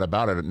 no doubt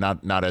about it.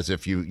 Not as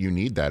if you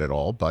need that at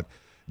all, but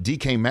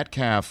DK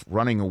Metcalf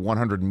running a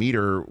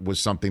 100-meter was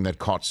something that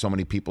caught so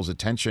many people's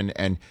attention,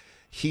 and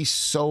he's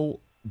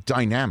so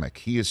dynamic.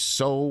 He is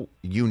so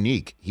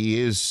unique. He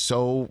is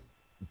so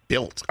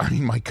built. I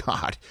mean, my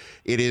God,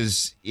 it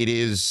is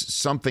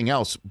something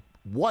else.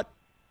 What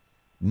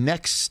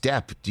next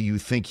step do you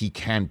think he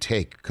can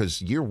take?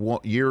 Because year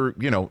 0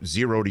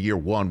 to year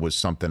 1 was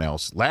something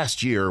else.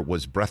 Last year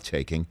was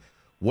breathtaking.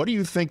 What do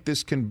you think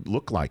this can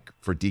look like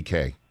for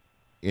DK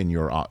in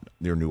your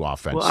new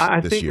offense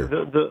this year?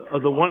 Well, I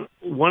think the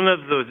one of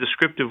the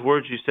descriptive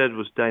words you said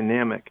was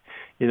dynamic.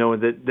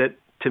 That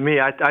to me,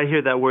 I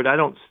hear that word.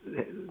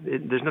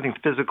 There's nothing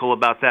physical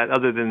about that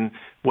other than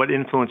what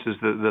influences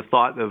the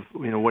thought of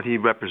what he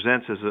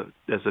represents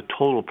as a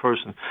total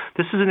person.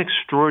 This is an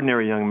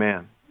extraordinary young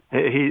man.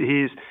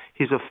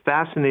 He's a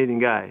fascinating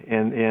guy,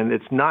 and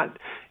it's not,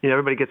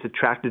 everybody gets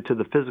attracted to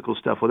the physical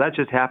stuff. Well, that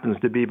just happens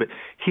to be, but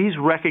he's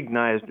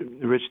recognized,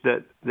 Rich,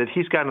 that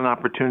he's got an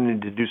opportunity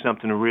to do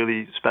something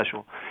really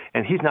special,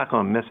 and he's not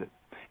going to miss it.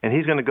 And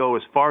he's going to go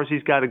as far as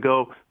he's got to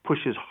go, push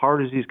as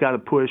hard as he's got to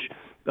push,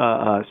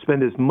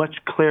 spend as much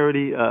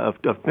clarity of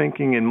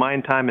thinking and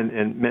mind time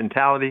and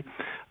mentality,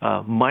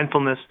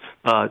 mindfulness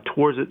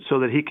towards it, so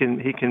that he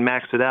can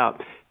max it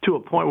out to a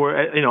point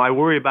where I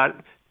worry about.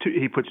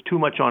 He puts too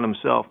much on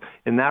himself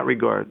in that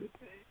regard,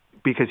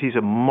 because he's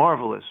a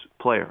marvelous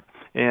player,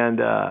 and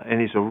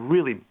he's a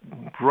really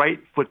bright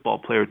football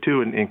player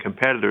too, and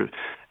competitor.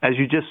 As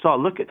you just saw,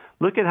 look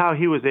at how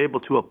he was able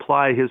to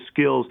apply his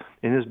skills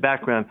and his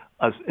background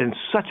in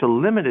such a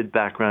limited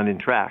background in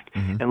track,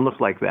 and look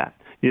like that.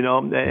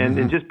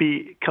 And just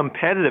be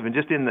competitive, and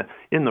just in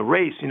the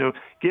race,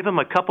 give him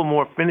a couple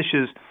more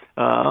finishes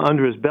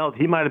under his belt.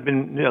 He might have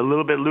been a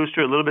little bit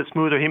looser, a little bit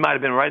smoother. He might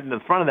have been right in the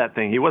front of that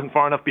thing. He wasn't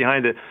far enough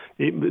behind to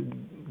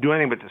do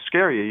anything but to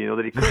scare you,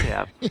 that he could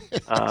have.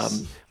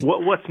 Yes.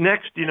 What's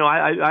next?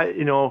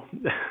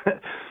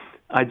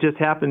 I just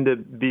happened to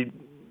be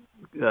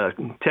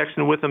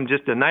texting with him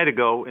just a night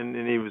ago, and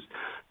he was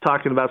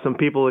talking about some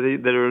people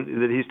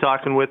that he's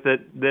talking with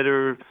that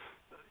are.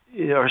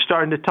 Are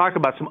starting to talk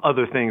about some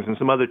other things and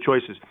some other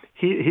choices.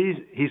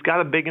 He's got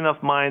a big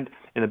enough mind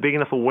and a big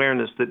enough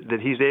awareness that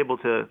he's able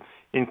to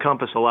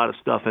encompass a lot of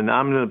stuff. And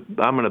I'm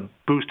gonna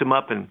boost him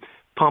up and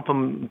pump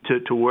him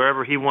to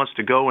wherever he wants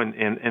to go,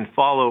 and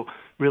follow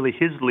really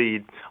his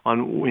lead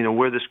on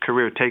where this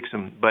career takes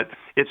him. But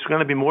it's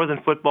going to be more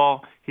than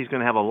football. He's going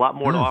to have a lot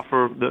more to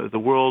offer the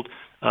world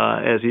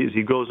as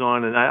he goes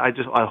on, and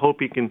I hope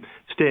he can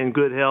stay in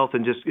good health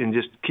and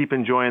just keep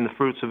enjoying the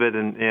fruits of it,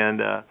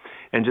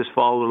 and just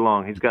follow it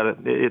along. It's going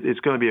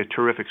to be a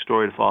terrific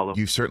story to follow.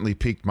 You've certainly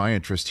piqued my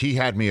interest. He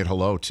had me at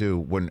hello too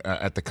when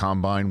at the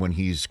combine, when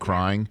he's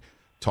crying,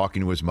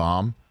 talking to his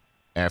mom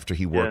after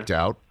he worked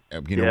out.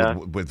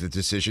 With the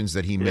decisions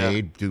that he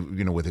made,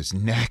 with his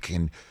neck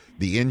and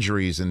the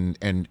injuries, and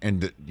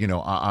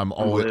I'm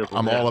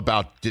all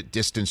about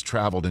distance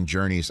traveled and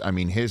journeys. I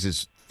mean, his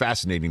is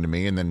fascinating to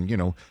me. And then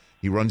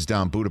He runs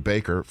down Buda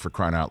Baker, for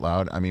crying out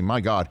loud. I mean,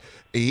 my God,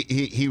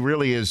 he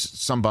really is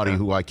somebody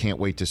who I can't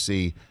wait to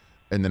see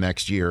in the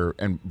next year.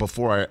 And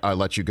before I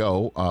let you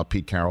go,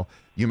 Pete Carroll,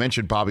 you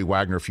mentioned Bobby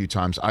Wagner a few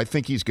times. I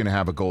think he's going to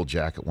have a gold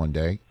jacket one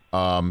day.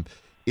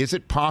 Is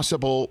it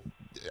possible?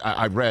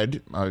 I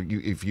read,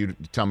 if you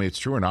tell me it's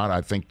true or not,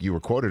 I think you were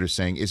quoted as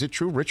saying, is it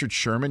true, Richard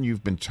Sherman,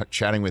 you've been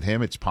chatting with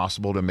him, it's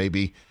possible to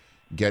maybe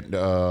get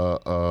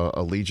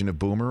a Legion of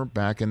Boomer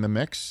back in the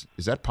mix?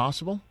 Is that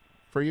possible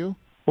for you?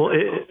 Well,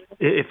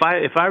 if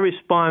I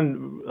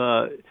respond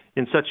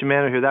in such a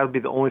manner here, that would be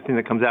the only thing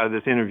that comes out of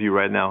this interview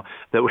right now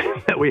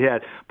that we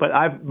had. But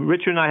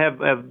Richard and I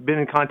have been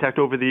in contact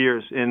over the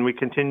years, and we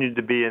continue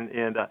to be.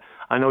 And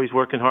I know he's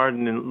working hard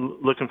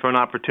and looking for an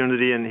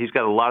opportunity, and he's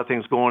got a lot of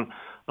things going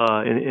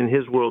in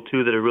his world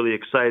too that are really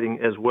exciting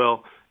as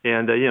well.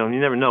 And you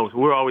never know.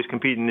 We're always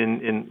competing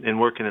in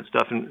working at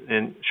stuff,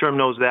 and Sherm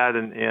knows that.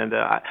 And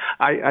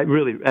I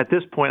really, at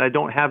this point, I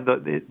don't have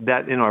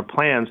that in our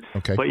plans.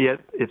 Okay. But yet,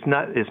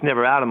 it's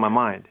never out of my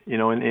mind.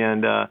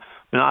 And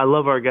I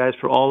love our guys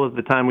for all of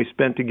the time we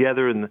spent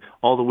together and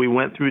all that we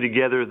went through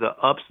together, the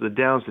ups, the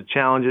downs, the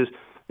challenges.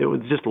 It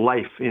was just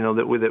life,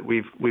 that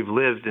we've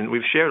lived, and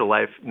we've shared a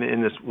life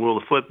in this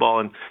world of football.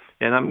 And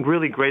I'm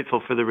really grateful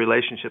for the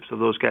relationships of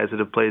those guys that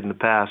have played in the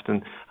past.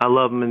 And I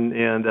love them,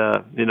 and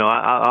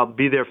I'll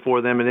be there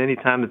for them at any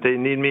time that they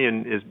need me,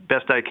 and as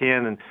best I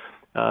can,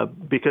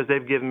 and because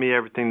they've given me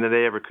everything that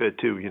they ever could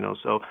too.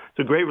 So it's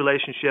a great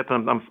relationship.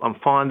 I'm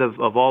fond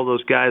of all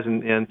those guys,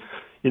 and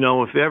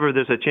if ever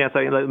there's a chance,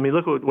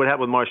 look at what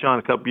happened with Marshawn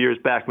a couple years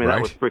back. Man, that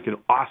was freaking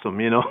awesome.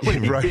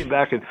 When he came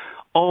back and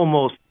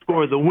almost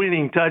scored the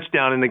winning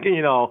touchdown, and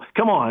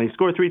come on, he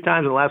scored 3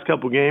 times in the last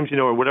couple of games,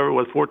 or whatever it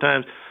was, 4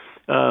 times.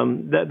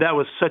 That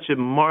was such a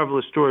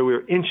marvelous story. We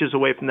were inches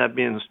away from that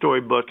being a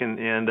storybook, and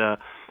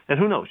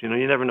who knows?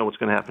 You never know what's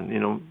going to happen.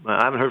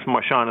 I haven't heard from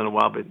Marshawn in a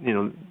while, but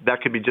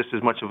that could be just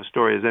as much of a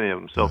story as any of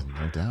them. So,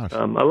 no doubt.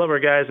 I love our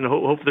guys, and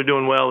hope they're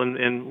doing well,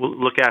 and we'll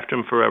look after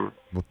them forever.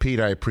 Well, Pete,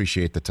 I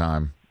appreciate the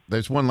time.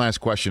 There's one last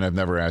question I've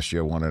never asked you.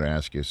 I wanted to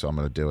ask you, so I'm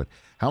going to do it.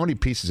 How many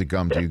pieces of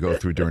gum do you go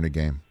through during a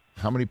game?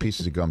 How many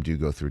pieces of gum do you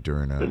go through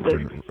during a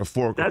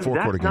four-quarter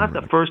game? That's not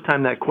the first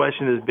time that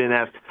question has been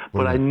asked,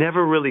 but I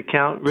never really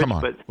count, Rich. Come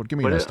on, give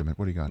me an estimate.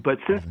 What do you got? But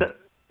since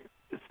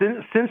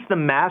the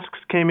masks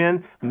came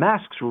in,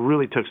 masks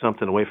really took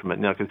something away from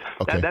it. Because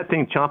that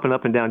thing chomping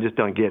up and down just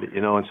don't get it,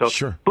 And so,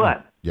 sure.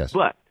 But yes.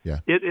 But yeah.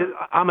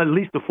 I'm at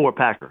least a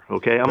 4-packer.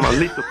 Okay, I'm at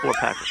least a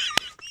 4-packer.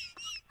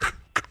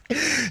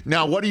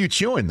 Now, what are you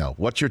chewing though?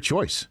 What's your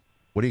choice?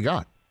 What do you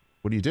got?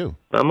 What do you do?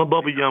 I'm a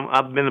bubble yum.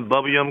 I've been a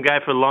bubble yum guy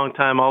for a long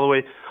time, all the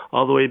way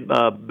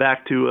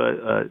back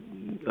to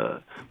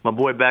my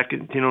boy back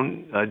at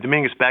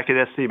Dominguez back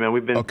at SC. Man,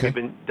 we've been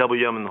double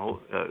yumming the whole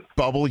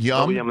bubble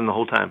yum. Double yumming the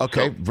whole time.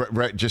 Okay,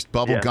 so, just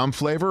bubble gum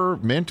flavor,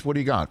 mint. What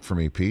do you got for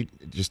me, Pete?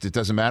 Just it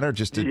doesn't matter.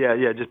 Just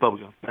just bubble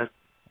gum.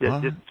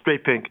 Just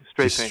straight pink.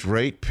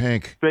 Straight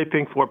pink. Straight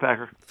pink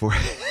 4-packer.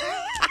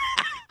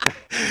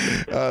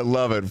 I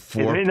love it. It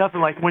ain't nothing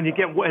like when you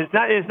get.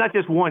 It's not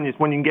just one. It's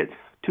when you can get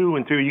 2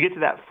 and 3. You get to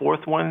that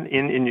 4th one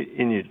in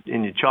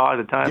your jaw at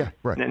a time. Yeah,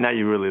 right. Now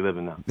you're really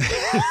living now.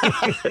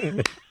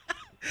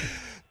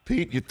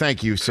 Pete,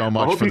 thank you so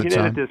much I hope for you the can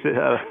time. Edit this,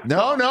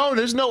 No,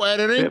 there's no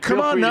editing. Come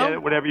feel on, free to no.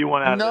 edit whatever you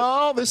want out of it.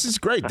 No, this is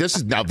great.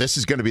 That's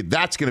going to be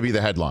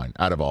the headline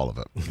out of all of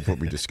it. What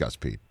we discussed,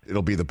 Pete.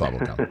 It'll be the bubble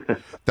gum.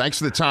 Thanks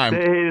for the time.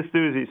 Say hey to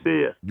Susie.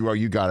 See ya.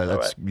 You got it.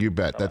 That's right. You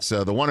bet. That's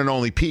the one and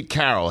only Pete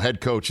Carroll,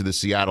 head coach of the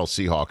Seattle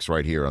Seahawks,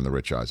 right here on the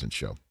Rich Eisen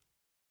Show.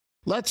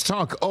 Let's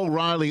talk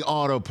O'Reilly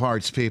Auto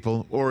Parts,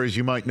 people, or as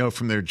you might know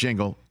from their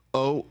jingle,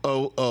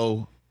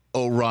 O'Reilly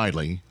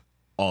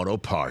Auto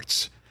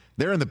Parts.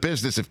 They're in the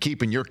business of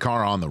keeping your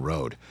car on the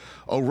road.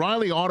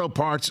 O'Reilly Auto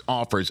Parts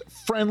offers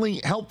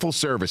friendly, helpful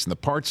service and the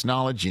parts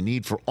knowledge you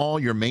need for all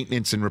your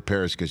maintenance and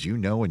repairs, because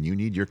when you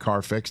need your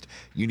car fixed,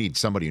 you need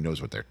somebody who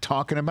knows what they're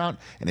talking about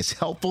and is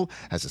helpful,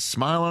 has a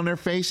smile on their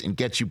face, and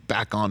gets you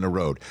back on the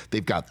road.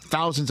 They've got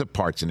thousands of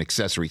parts and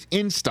accessories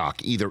in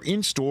stock, either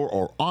in-store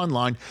or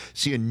online,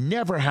 so you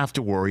never have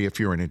to worry if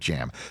you're in a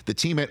jam. The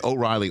team at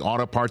O'Reilly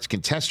Auto Parts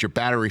can test your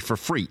battery for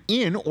free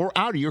in or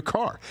out of your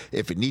car.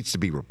 If it needs to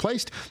be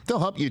replaced, they'll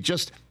help you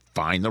just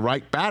find the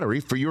right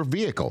battery for your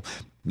vehicle.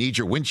 Need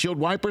your windshield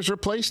wipers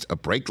replaced, a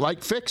brake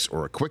light fix,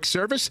 or a quick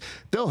service?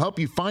 They'll help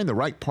you find the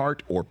right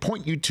part or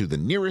point you to the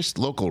nearest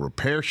local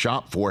repair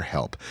shop for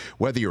help.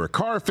 Whether you're a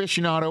car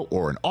aficionado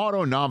or an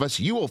auto novice,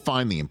 you will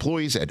find the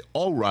employees at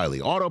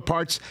O'Reilly Auto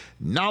Parts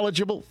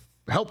knowledgeable,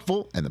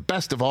 helpful, and the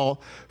best of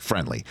all,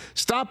 friendly.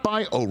 Stop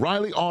by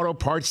O'Reilly Auto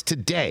Parts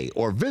today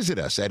or visit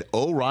us at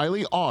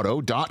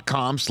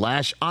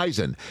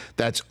O'ReillyAuto.com/Eisen.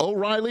 That's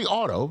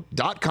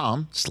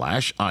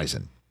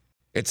O'ReillyAuto.com/Eisen.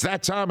 It's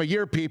that time of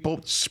year,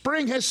 people.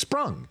 Spring has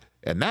sprung,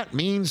 and that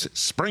means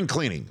spring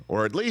cleaning,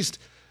 or at least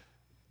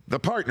The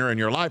partner in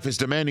your life is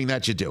demanding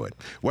that you do it.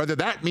 Whether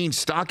that means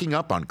stocking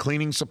up on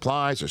cleaning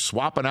supplies or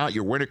swapping out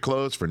your winter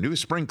clothes for new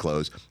spring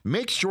clothes,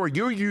 make sure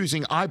you're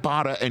using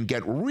Ibotta and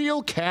get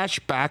real cash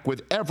back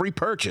with every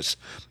purchase.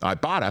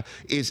 Ibotta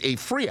is a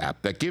free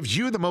app that gives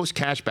you the most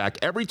cash back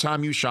every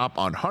time you shop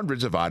on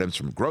hundreds of items,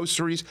 from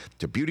groceries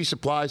to beauty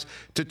supplies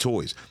to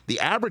toys. The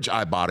average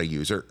Ibotta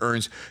user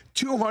earns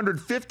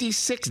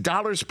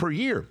 $256 per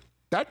year.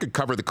 That could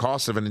cover the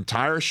cost of an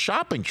entire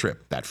shopping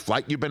trip, that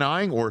flight you've been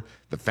eyeing, or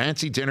the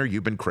fancy dinner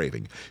you've been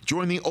craving.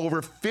 Join the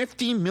over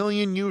 50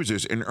 million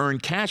users and earn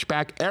cash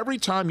back every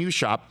time you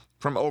shop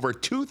from over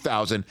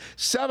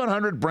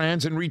 2,700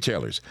 brands and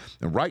retailers.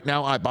 And right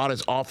now, Ibotta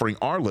is offering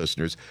our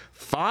listeners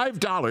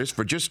 $5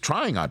 for just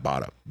trying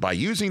Ibotta by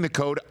using the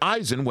code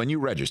Eisen when you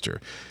register.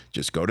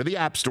 Just go to the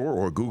App Store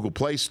or Google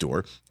Play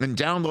Store and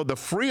download the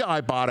free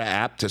Ibotta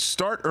app to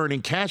start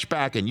earning cash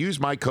back and use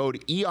my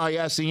code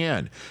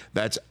EISEN.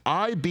 That's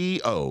IBOTTA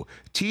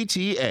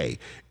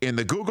in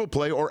the Google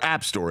Play or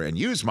App Store and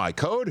use my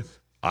code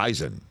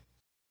Eisen.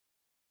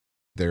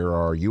 There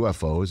are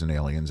UFOs and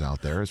aliens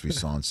out there, as we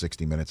saw in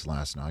 60 Minutes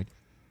last night.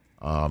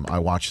 I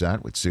watched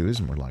that with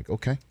Suze, and we're like,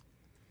 okay,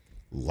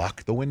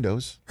 lock the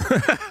windows.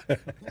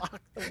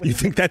 You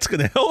think that's going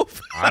to help?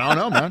 I don't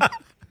know, man.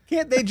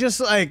 Can't they just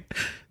like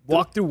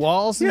walk through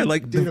walls? Yeah,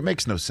 like Dude, it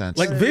makes no sense.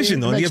 Like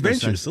Vision on the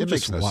Avengers. It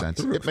makes no sense.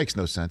 It makes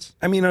no sense.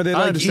 I mean, are they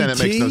like I understand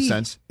E.T.? it makes no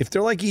sense. If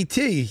they're like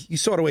E.T., you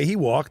saw the way he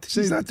walked.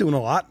 He's not doing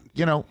a lot.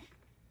 You know,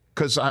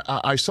 because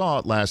I saw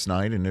it last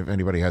night, and if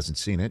anybody hasn't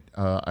seen it,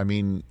 I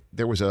mean,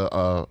 there was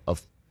a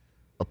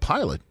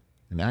pilot,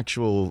 an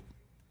actual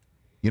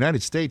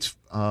United States,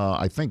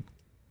 I think,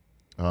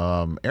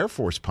 Air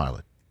Force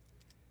pilot,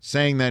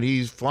 saying that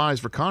he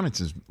flies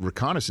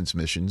reconnaissance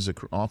missions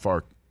off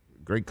our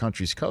great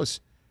country's coast.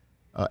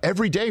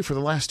 Every day for the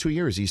last 2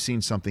 years, he's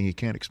seen something he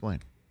can't explain.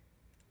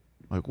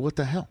 Like, what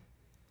the hell?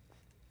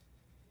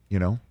 You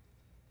know?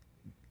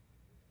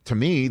 To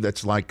me,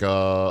 that's like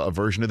a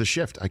version of The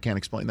Shift. I can't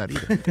explain that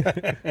either.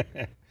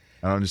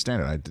 I don't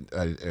understand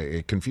it.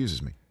 It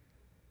confuses me.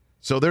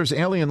 So there's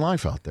alien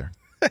life out there.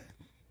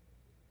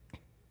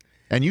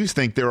 And you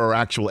think there are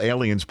actual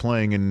aliens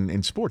playing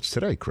in sports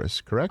today,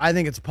 Chris, correct? I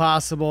think it's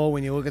possible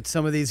when you look at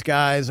some of these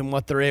guys and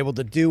what they're able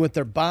to do with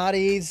their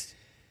bodies.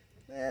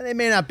 They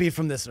may not be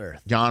from this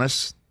earth.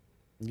 Giannis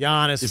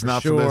Giannis is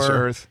not from this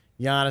earth.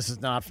 Giannis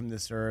is not from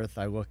this earth.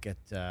 I look at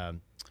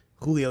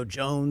Julio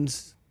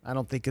Jones. I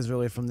don't think is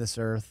really from this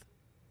earth.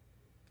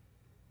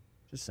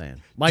 Just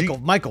saying.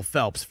 Michael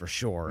Phelps for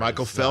sure.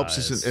 Michael Phelps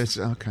is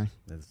okay.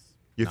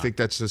 You think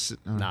that's just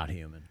not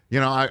human? You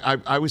know,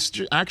 I was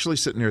actually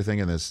sitting here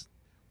thinking this.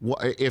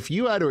 If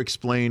you had to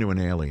explain to an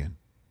alien,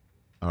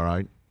 all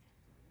right,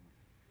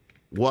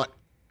 what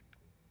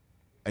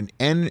an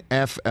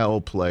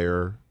NFL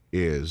player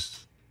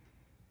is,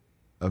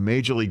 a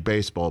Major League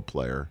Baseball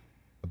player,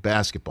 a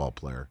basketball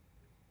player,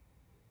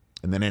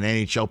 and then an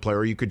NHL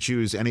player, you could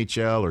choose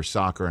NHL or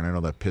soccer, and I know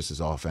that pisses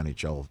off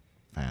NHL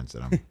fans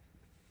that I'm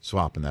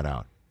swapping that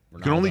out. You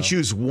can only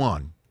choose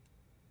one.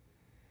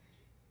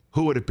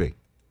 Who would it be?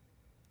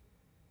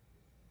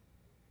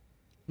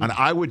 And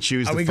I would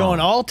choose. Are we going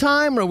all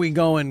time or are we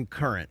going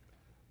current?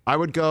 I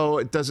would go.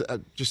 It does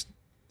just.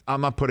 I'm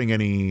not putting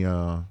any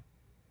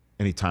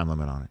time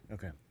limit on it.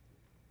 Okay.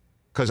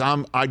 Because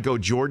I'd go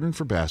Jordan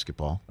for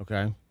basketball.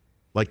 Okay.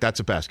 Like that's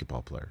a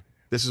basketball player.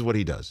 This is what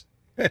he does.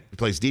 He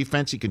plays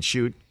defense. He can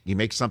shoot. He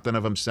makes something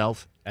of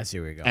himself. I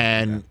see where you're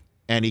going.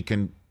 And he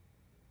can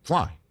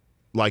fly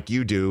like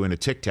you do in a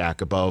tic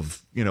tac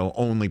above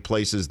only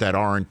places that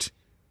aren't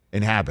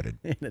inhabited.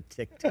 In a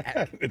tic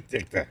tac. A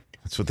tic tac.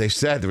 That's what they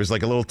said. There was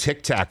like a little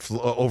tic tac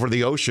over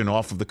the ocean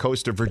off of the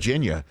coast of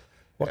Virginia.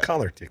 What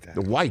color tic tac?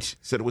 The white.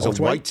 Said it was a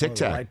white tic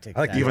tac. I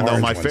like Even though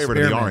my favorite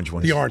are the orange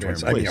ones. The orange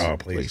ones. Please,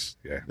 please.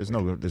 Yeah.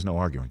 There's no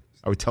arguing.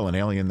 I would tell an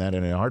alien that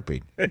in a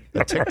heartbeat.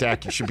 The tic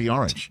tac should be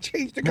orange.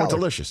 Change the more color.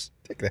 Delicious.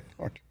 Take that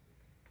orange.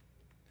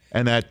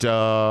 And that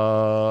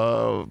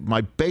my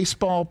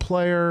baseball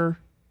player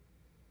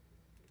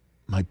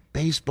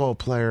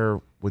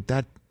would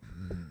that.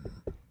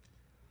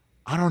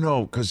 I don't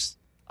know, because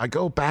I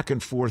go back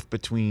and forth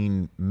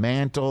between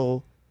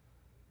Mantle,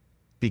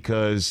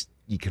 because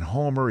he can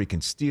homer, he can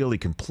steal, he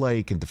can play,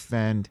 he can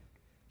defend.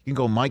 You can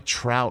go Mike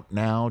Trout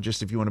now,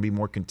 just if you want to be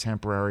more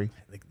contemporary.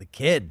 The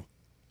kid.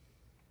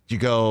 You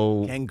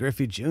go Ken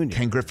Griffey Jr.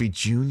 Ken Griffey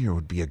Jr.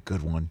 would be a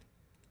good one.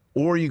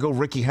 Or you go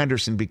Ricky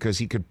Henderson, because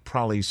he could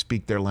probably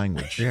speak their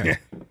language. Yeah.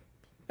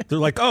 They're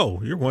like,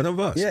 oh, you're one of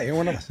us. Yeah, you're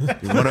one of us.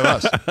 You're one of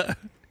us.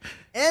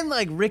 And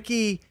like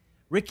Ricky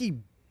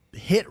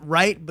hit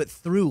right but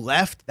threw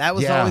left. That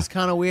was always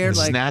kind of weird.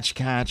 The snatch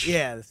catch.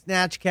 Yeah, the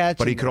snatch catch.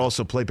 But he could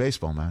also play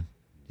baseball, man.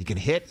 He can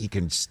hit, he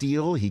can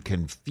steal, he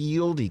can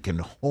field, he can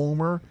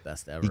homer.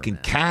 Best ever, he can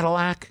man.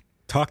 Cadillac.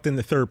 Talked in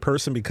the third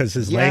person because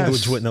his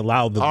language wouldn't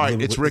allow the. All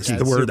right, it's Ricky.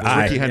 The word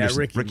I. Ricky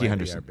Henderson. Yeah, Ricky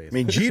Henderson. I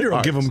mean, Jeter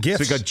will give him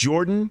gifts. So we got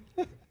Jordan.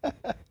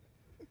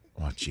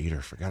 Oh,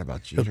 Jeter. Forgot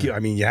about Jeter.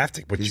 You have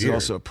to. But He's Jeter,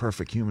 also a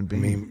perfect human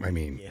being. I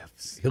mean,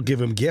 Gifts. he'll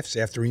give him gifts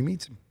after he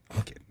meets him.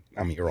 Okay.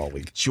 I mean, you're all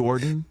weak.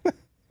 Jordan.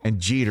 and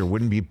Jeter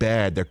wouldn't be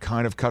bad. They're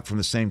kind of cut from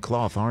the same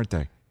cloth, aren't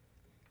they?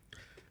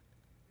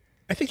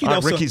 I think you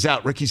know. Ricky's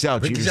out. Ricky's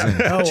out. Jeter's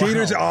Jeter's out.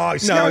 in.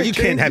 Jeter's No, you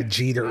can't have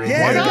Jeter in.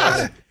 Yeah, Why you not?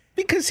 gotta.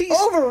 Because he's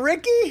Over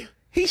Ricky?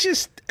 he's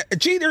just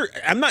Jeter.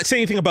 I'm not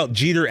saying anything about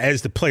Jeter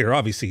as the player.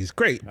 Obviously, he's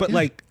great, but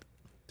like,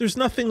 there's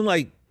nothing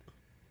like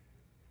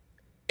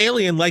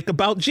alien-like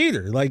about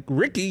Jeter. Like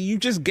Ricky, you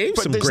just gave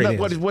some great.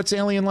 Answers. What's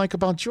alien-like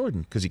about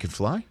Jordan? Because he can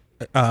fly?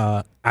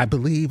 I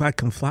believe I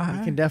can fly.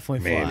 He can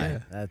definitely fly.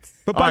 Man. That's.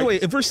 But by the way,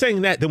 if we're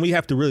saying that, then we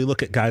have to really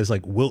look at guys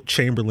like Wilt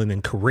Chamberlain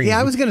and Kareem. Yeah,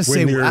 I was gonna when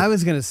say. they're- I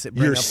was gonna say.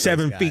 bring You're up those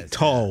 7 guys, feet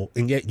tall,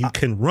 and yet you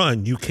can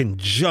run, you can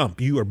jump,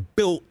 you are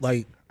built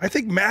like. I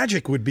think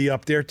Magic would be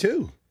up there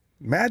too.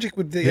 Magic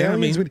would. The Yeah, I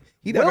aliens mean, would.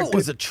 He'd have Wilt a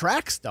was good, a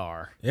track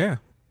star Yeah,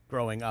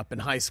 growing up in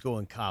high school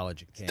and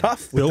college. At Kansas.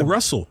 tough. Bill with the-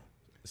 Russell.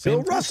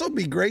 Bill Russell would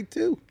be great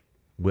too.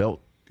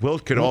 Wilt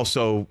could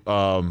also.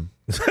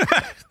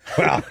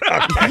 Yeah,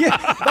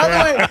 by the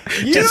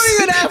way, you don't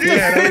even have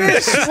to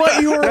finish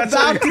what you were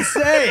about to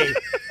say,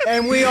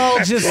 and we all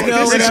just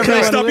know This is that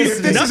Chris, everyone if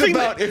this is Nothing-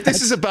 about if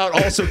this is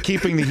about also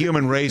keeping the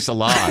human race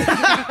alive,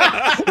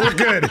 We're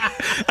good.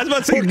 I was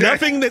about to say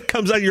nothing that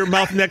comes out of your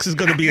mouth next is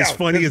going to be as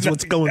funny as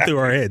what's going through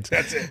our heads.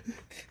 That's it.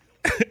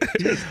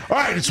 all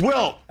right, it's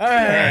Wilt.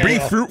 Be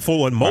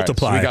fruitful and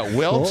multiply. All right, so we got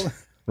Wilt,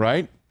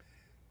 right?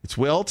 It's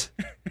Wilt.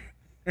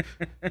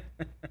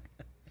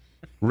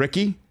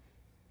 Ricky.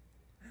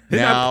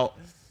 Now,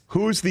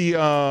 who's the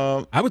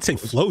I would say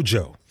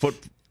FloJo. foot?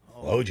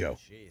 Lojo.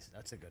 Jeez,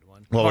 that's a good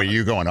one. Well, are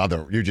you going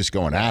other? You're just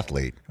going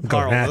athlete.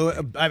 Carl,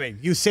 I mean,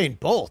 Usain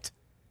Bolt.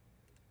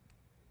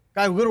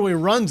 Guy literally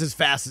runs as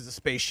fast as a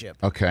spaceship.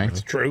 Okay,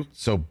 It's true.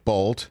 so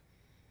Bolt,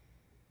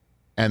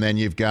 and then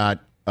you've got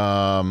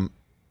who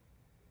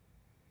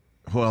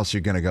else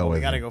you're going to go with?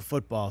 We got to go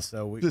football,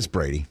 so we. This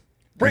Brady.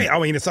 Right. I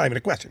mean, it's not even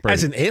a question.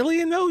 As an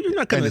alien, though, you're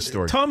not going End of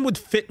story. to. Tom would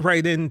fit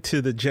right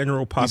into the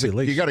general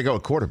population. You got to go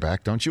with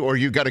quarterback, don't you? Or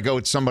you got to go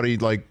with somebody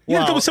like You got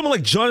to go Well- with someone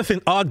like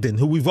Jonathan Ogden,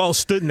 who we've all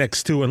stood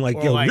next to and like,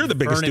 or yo, like you're the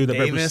biggest Vernon dude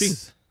I've ever Davis.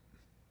 seen.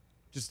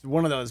 Just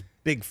one of those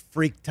big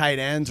freak tight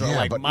ends, or Yeah,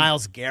 like but-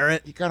 Myles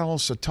Garrett. you got to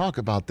also talk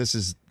about this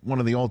is one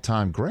of the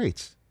all-time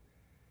greats.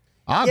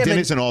 Ogden but-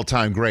 is an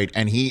all-time great,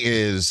 and he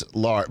is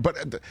large.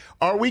 But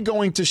are we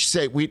going to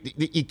say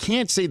you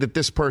can't say that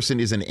this person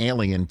is an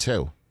alien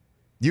too?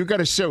 You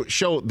got to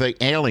show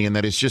the alien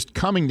that is just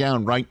coming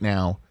down right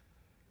now,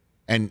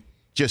 and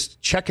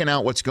just checking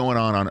out what's going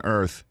on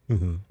Earth.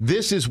 Mm-hmm.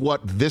 This is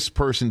what this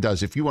person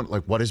does. If you want,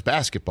 like, what is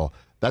basketball?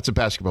 That's a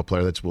basketball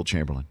player. That's Wilt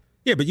Chamberlain.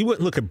 Yeah, but you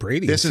wouldn't look at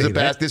Brady. This and is say a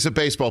that. this is a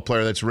baseball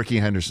player. That's Ricky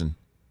Henderson,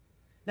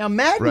 Now,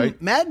 Madden, Right.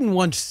 Madden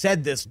once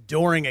said this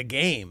during a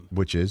game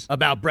which is.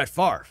 about Brett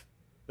Favre.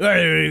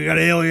 Hey, you got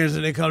aliens,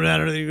 and they come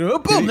down, and they go, oh,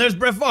 boom, there's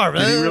Brett Favre.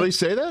 Did he really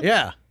say that?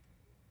 Yeah.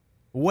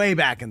 Way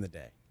back in the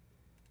day.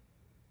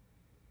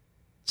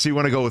 So you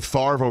want to go with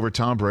Favre over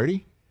Tom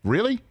Brady?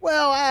 Really?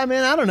 Well, I mean,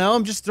 I don't know.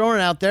 I'm just throwing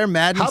it out there.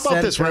 Madden How about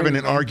said this? during We're having the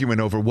an game.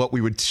 argument over what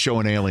we would show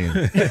an alien.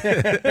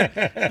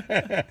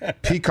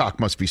 Peacock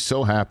must be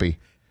so happy.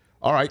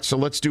 All right, so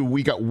let's do.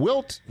 We got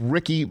Wilt,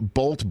 Ricky,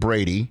 Bolt,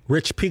 Brady.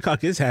 Rich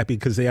Peacock is happy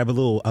because they have a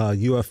little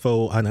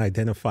UFO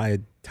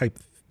unidentified type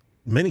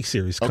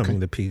miniseries coming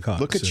to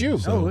Peacock. Look at soon. you.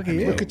 So, look at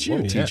you. Look at you,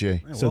 yeah.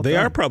 TJ. So they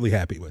are probably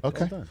happy with it.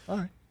 Okay. All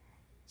right.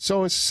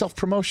 So it's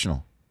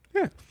self-promotional.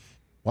 Yeah.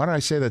 Why did I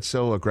say that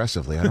so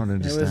aggressively? I don't It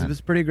understand.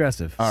 was pretty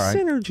aggressive. All right.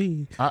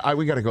 Synergy.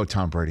 We got to go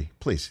Tom Brady.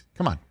 Please.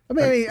 Come on. I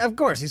mean, of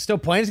course, he's still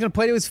playing. He's going to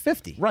play till he's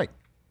 50. Right.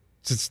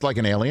 It's like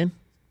an alien.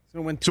 He's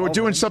gonna win So we're 12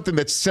 doing rings. something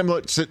that's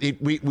similar. So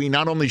we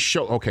not only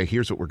show. Okay,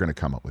 here's what we're going to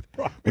come up with.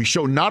 We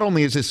show not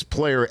only is this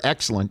player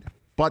excellent,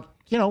 but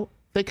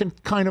they can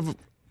kind of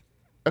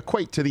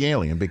equate to the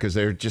alien because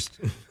they're just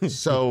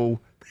so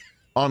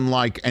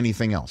unlike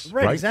anything else.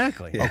 Right,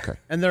 exactly. Okay.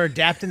 And they're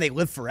adapting. They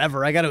live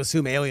forever. I got to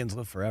assume aliens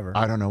live forever.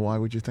 I don't know why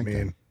would you think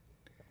Man,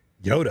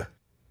 Yoda.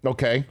 that.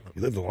 Okay. He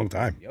lived a long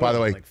time. By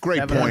the way, like great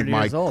 700 point,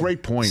 Mike. years old.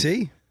 Great point.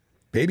 See?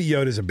 Baby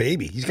Yoda's a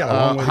baby. He's got a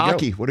long way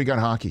Hockey. to go. What do you got?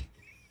 Hockey.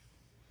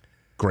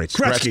 Great.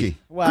 Gretzky.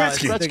 Well, it's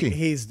Gretzky.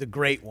 he's the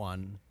great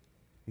one.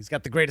 He's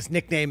got the greatest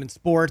nickname in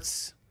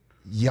sports.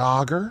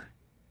 Yager.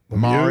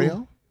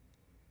 Mario.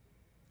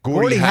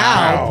 Gordie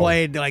Howe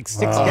played like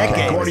 6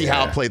 decades. Gordie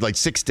Howe played like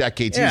 6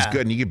 decades. He Yeah. was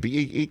good, and he could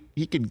be.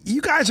 He could.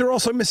 You guys are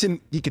also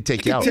missing. He could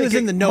take you out. He was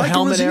in the no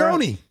Michael helmet era.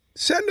 Ruzzioni.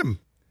 Send him.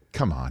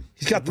 Come on.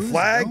 He's got the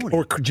flag. Ruzzioni.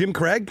 Or Jim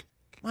Craig.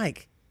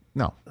 Mike,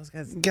 No. those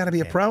guys. Got to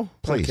be a pro.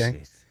 Please.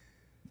 Okay.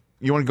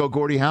 You want to go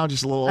Gordie Howe?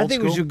 Just a little old I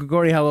think school? we should go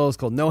Gordie Howe old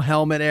school. No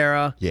helmet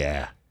era.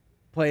 Yeah.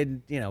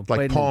 Played, Like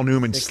played in Paul the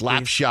Newman 60s.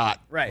 slap shot.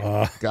 Right.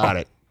 Got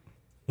it.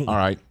 All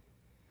right.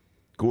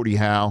 Gordie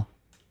Howe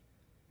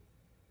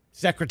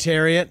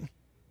Secretariat.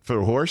 for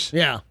the horse.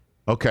 Yeah.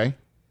 Okay.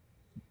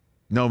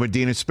 No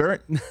Medina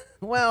Spirit.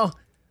 Well,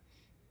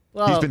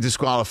 He's been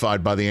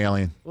disqualified by the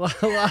alien. a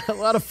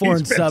lot of foreign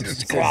He's been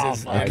substances.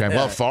 disqualified. Okay.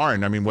 Well,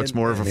 foreign. I mean, what's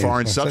more of a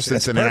foreign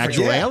substance than an perfect.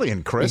 actual Yeah.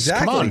 alien, Chris?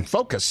 Exactly. Come on,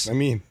 focus. I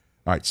mean,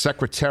 All right.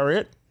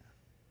 Secretariat.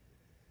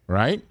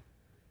 Right.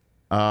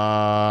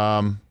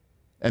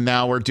 And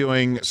now we're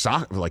doing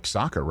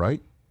soccer,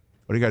 right?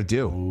 What do you got to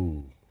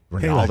do?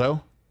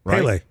 Ronaldo,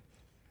 right?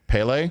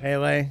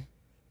 Pele.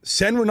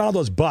 Send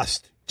Ronaldo's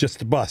bust. Just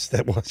the bust.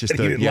 That was Just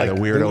the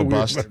weirdo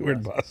bust.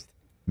 Weird bust.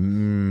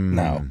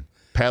 No.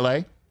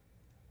 Pele.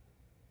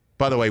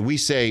 By the way, we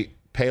say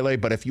Pele,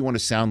 but if you want to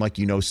sound like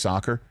you know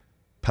soccer,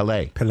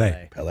 Pele.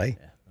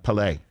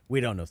 Pele.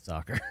 We don't know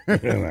soccer. I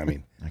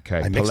mean, okay.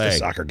 I mixed a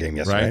soccer game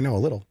yesterday. Right? I know a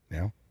little.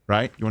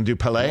 Right? You want to do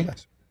Pele?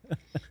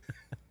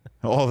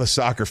 All the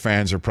soccer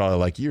fans are probably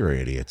like, you're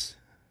idiots.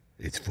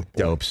 It's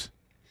football. Dopes.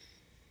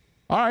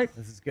 All right.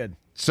 This is good.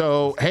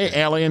 So, hey,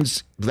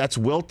 aliens, that's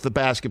Wilt, the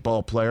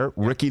basketball player,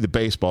 Ricky, the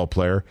baseball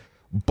player,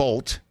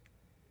 Bolt.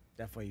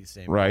 Definitely the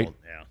same. Right. Bolt,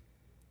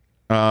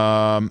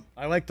 yeah.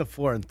 I like the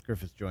Florence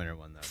Griffith Joyner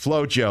one, though.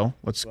 Flojo.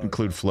 Let's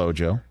include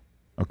Flojo.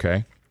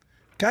 Okay.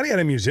 Gotta get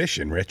a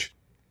musician, Rich.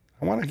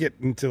 I want to get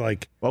into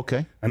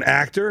an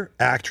actor,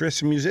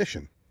 actress, and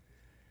musician.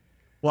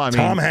 Well, I mean,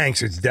 Tom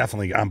Hanks is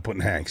definitely. I'm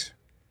putting Hanks.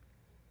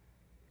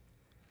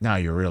 Now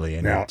you're really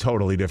in a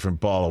totally different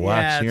ball of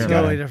wax here. Yeah,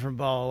 totally different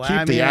ball of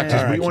wax. Keep the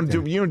actors. Right, you want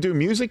to do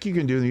music? You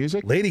can do the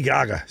music. Lady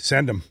Gaga,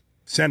 send her.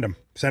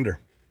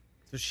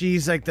 So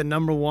she's like the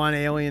number one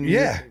alien.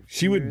 Yeah,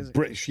 she would.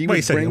 Wait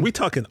a second. Are we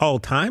talking all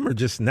time or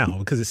just now?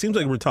 Because it seems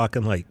like we're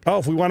talking like. Oh,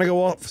 if we want to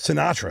go off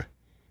Sinatra,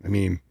 I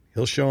mean,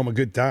 he'll show him a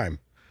good time.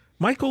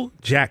 Michael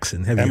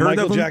Jackson. Have you heard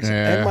of him?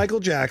 And Michael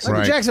Jackson.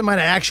 Michael Jackson might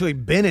have actually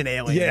been an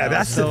alien. Yeah,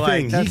 that's the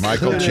thing.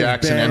 Michael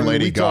Jackson and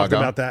Lady Gaga. Talked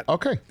about that.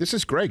 Okay, this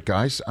is great,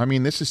 guys. I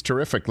mean, this is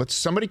terrific.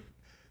 Let's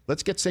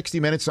get 60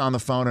 Minutes on the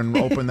phone and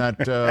open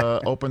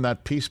that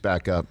piece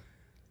back up.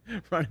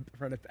 Run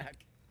it back.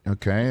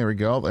 Okay, there we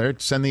go. There,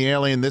 send the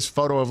alien this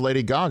photo of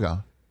Lady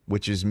Gaga,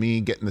 which is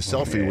me getting the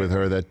selfie with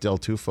her that Del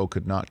Tufo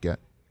could not get.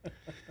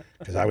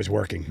 Because I was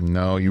working.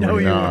 No, you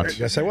were not.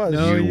 Yes, I was.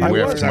 No, I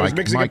was. I was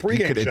mixing Mike, a pregame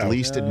you could show. at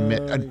least admit.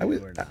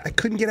 I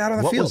couldn't get out on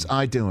the field. What was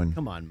I doing?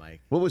 Come on,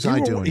 Mike. What was I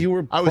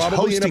doing? I was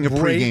hosting a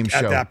pregame show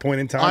at that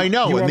point in time. I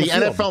know, and the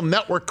NFL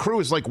Network crew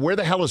is like, "Where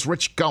the hell is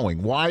Rich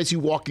going? Why is he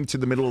walking to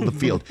the middle of the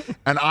field?"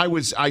 And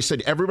I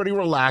said, "Everybody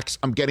relax.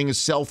 I'm getting a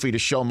selfie to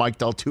show Mike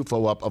Del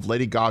Tufo up of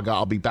Lady Gaga.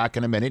 I'll be back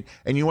in a minute."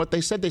 And you know what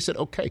they said? They said,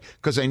 "Okay,"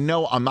 because I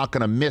know I'm not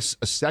going to miss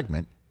a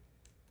segment.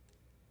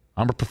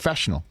 I'm a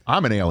professional.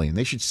 I'm an alien.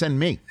 They should send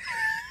me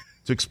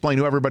to explain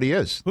who everybody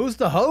is. Who's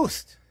the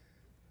host?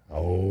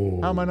 Oh.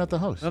 How am I not the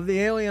host? Of the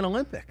Alien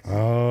Olympics.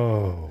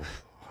 Oh.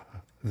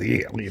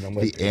 The Alien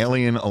Olympics. The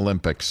Alien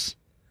Olympics.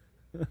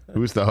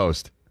 Who's the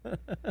host?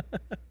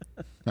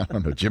 I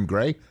don't know. Jim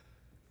Gray?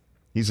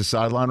 He's a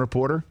sideline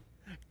reporter?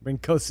 Bring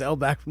Cosell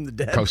back from the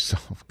dead.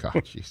 Cosell. Oh, God,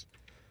 jeez.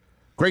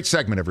 Great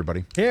segment,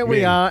 everybody. Here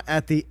we are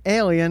at the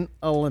Alien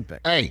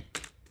Olympics. Hey,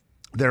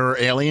 there are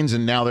aliens,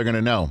 and now they're going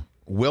to know.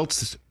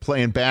 Wilt's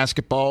playing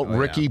basketball.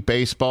 Ricky,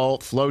 baseball.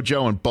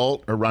 Flojo and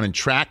Bolt are running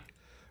track.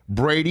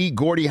 Brady,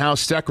 Gordie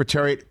House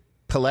Secretariat,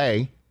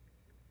 Pele.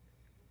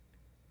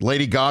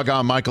 Lady Gaga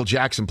and Michael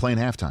Jackson playing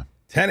halftime.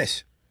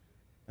 Tennis.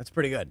 That's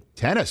pretty good.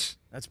 Tennis.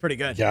 That's pretty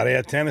good. Gotta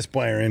have tennis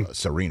player in.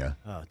 Serena.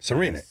 Oh,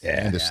 Serena.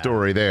 Yeah. And the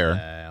story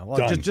there.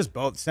 Well, just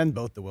both. Send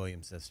both the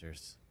Williams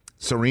sisters.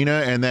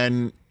 Serena, and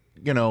then,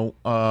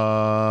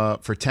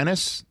 for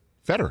tennis,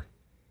 Federer.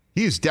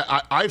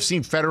 I've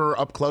seen Federer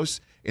up close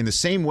in the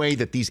same way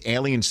that these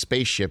alien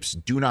spaceships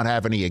do not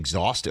have any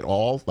exhaust at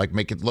all, like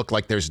make it look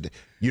like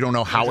you don't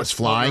know how it's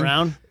flying.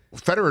 Around.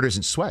 Federer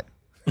doesn't sweat.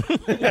 I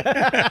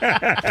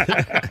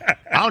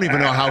don't even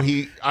know how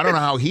he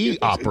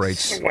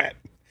operates. Sweat.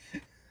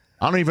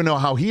 I don't even know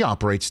how he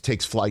operates,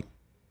 takes flight.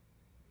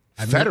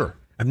 Federer.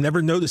 I've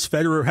never noticed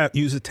Federer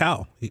use a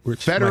towel.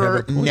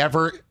 Federer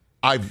never.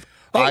 I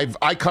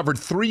covered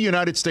 3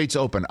 United States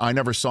Open. I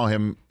never saw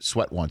him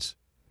sweat once.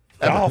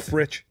 Golf,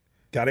 Rich.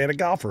 Gotta have a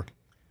golfer.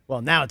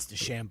 Well, now it's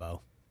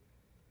DeChambeau.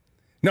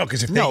 No,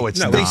 because if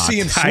they see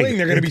him swing,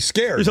 they're going to be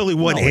scared. There's only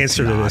one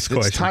answer to this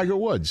question. It's Tiger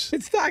Woods.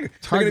 It's Tiger.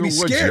 Tiger They're going to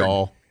be Woods, scared.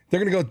 y'all.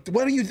 They're going to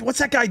go, what's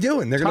that guy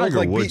doing? They're going to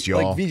look like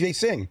Vijay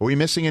Singh. Are we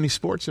missing any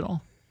sports at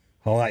all?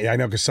 Oh, I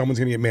know, because someone's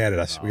going to get mad at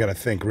us. We got to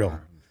think real.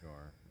 I'm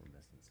sure we're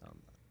missing something.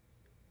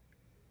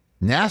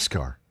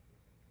 NASCAR.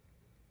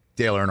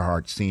 Dale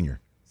Earnhardt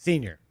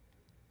Senior.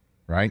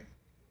 Right?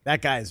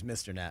 That guy is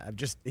Mr. Nat.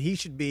 He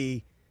should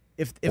be.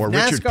 If Or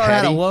Richard NASCAR had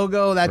a Petty,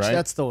 logo, right?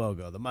 that's the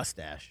logo. The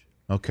mustache.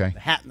 Okay. The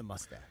hat and the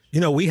mustache.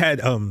 We had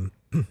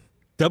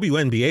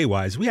WNBA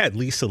wise, we had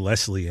Lisa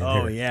Leslie in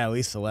here. Oh yeah,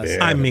 Lisa Leslie.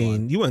 I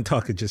mean, you weren't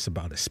talking just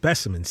about a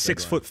specimen.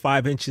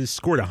 6'5",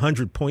 scored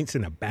 100 points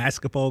in a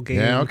basketball game.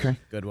 Yeah, okay.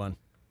 Good one.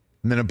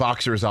 And then a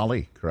boxer is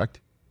Ali, correct?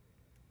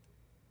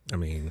 I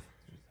mean,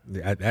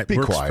 that Be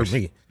works quiet. for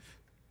me.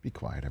 Be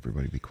quiet,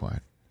 everybody. Be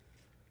quiet.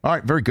 All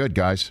right, very good,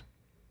 guys.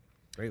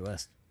 Great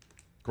list.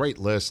 Great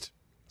list.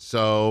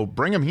 So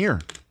bring them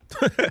here.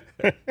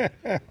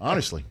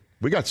 Honestly,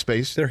 we got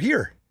space. They're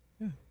here.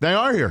 They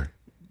are here,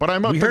 but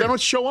they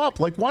don't show up.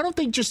 Like, why don't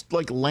they just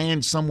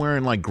land somewhere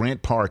in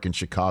Grant Park in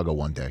Chicago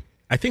one day?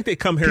 I think they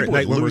come here People at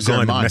night would when we're lose their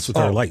gone and minds. mess with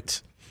our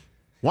lights.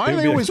 Why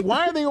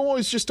are they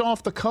always just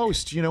off the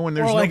coast? You know, when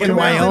there's or like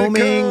nobody in around?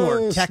 Wyoming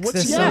or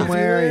Texas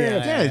somewhere.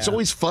 Yeah, it's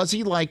always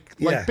fuzzy like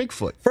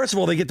Bigfoot. First of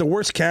all, they get the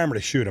worst camera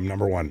to shoot them.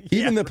 Number one,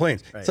 even the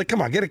planes. Right. It's like,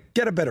 come on,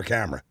 get a better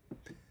camera.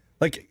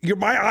 Like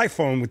my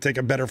iPhone would take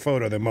a better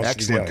photo than most.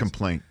 Excellent of these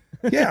complaint.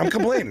 Yeah, I'm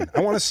complaining.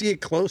 I want to see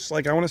it close.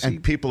 Like I want to see.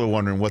 And people are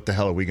wondering what the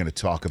hell are we going to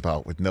talk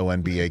about with no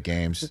NBA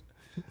games,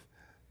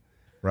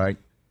 right?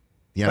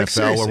 The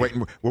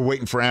NFL. We're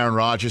waiting for Aaron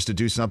Rodgers to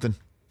do something.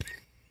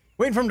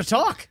 Waiting for him to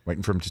talk.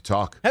 Waiting for him to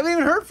talk. Haven't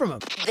even heard from him.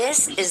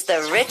 This is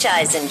the Rich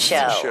Eisen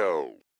Show.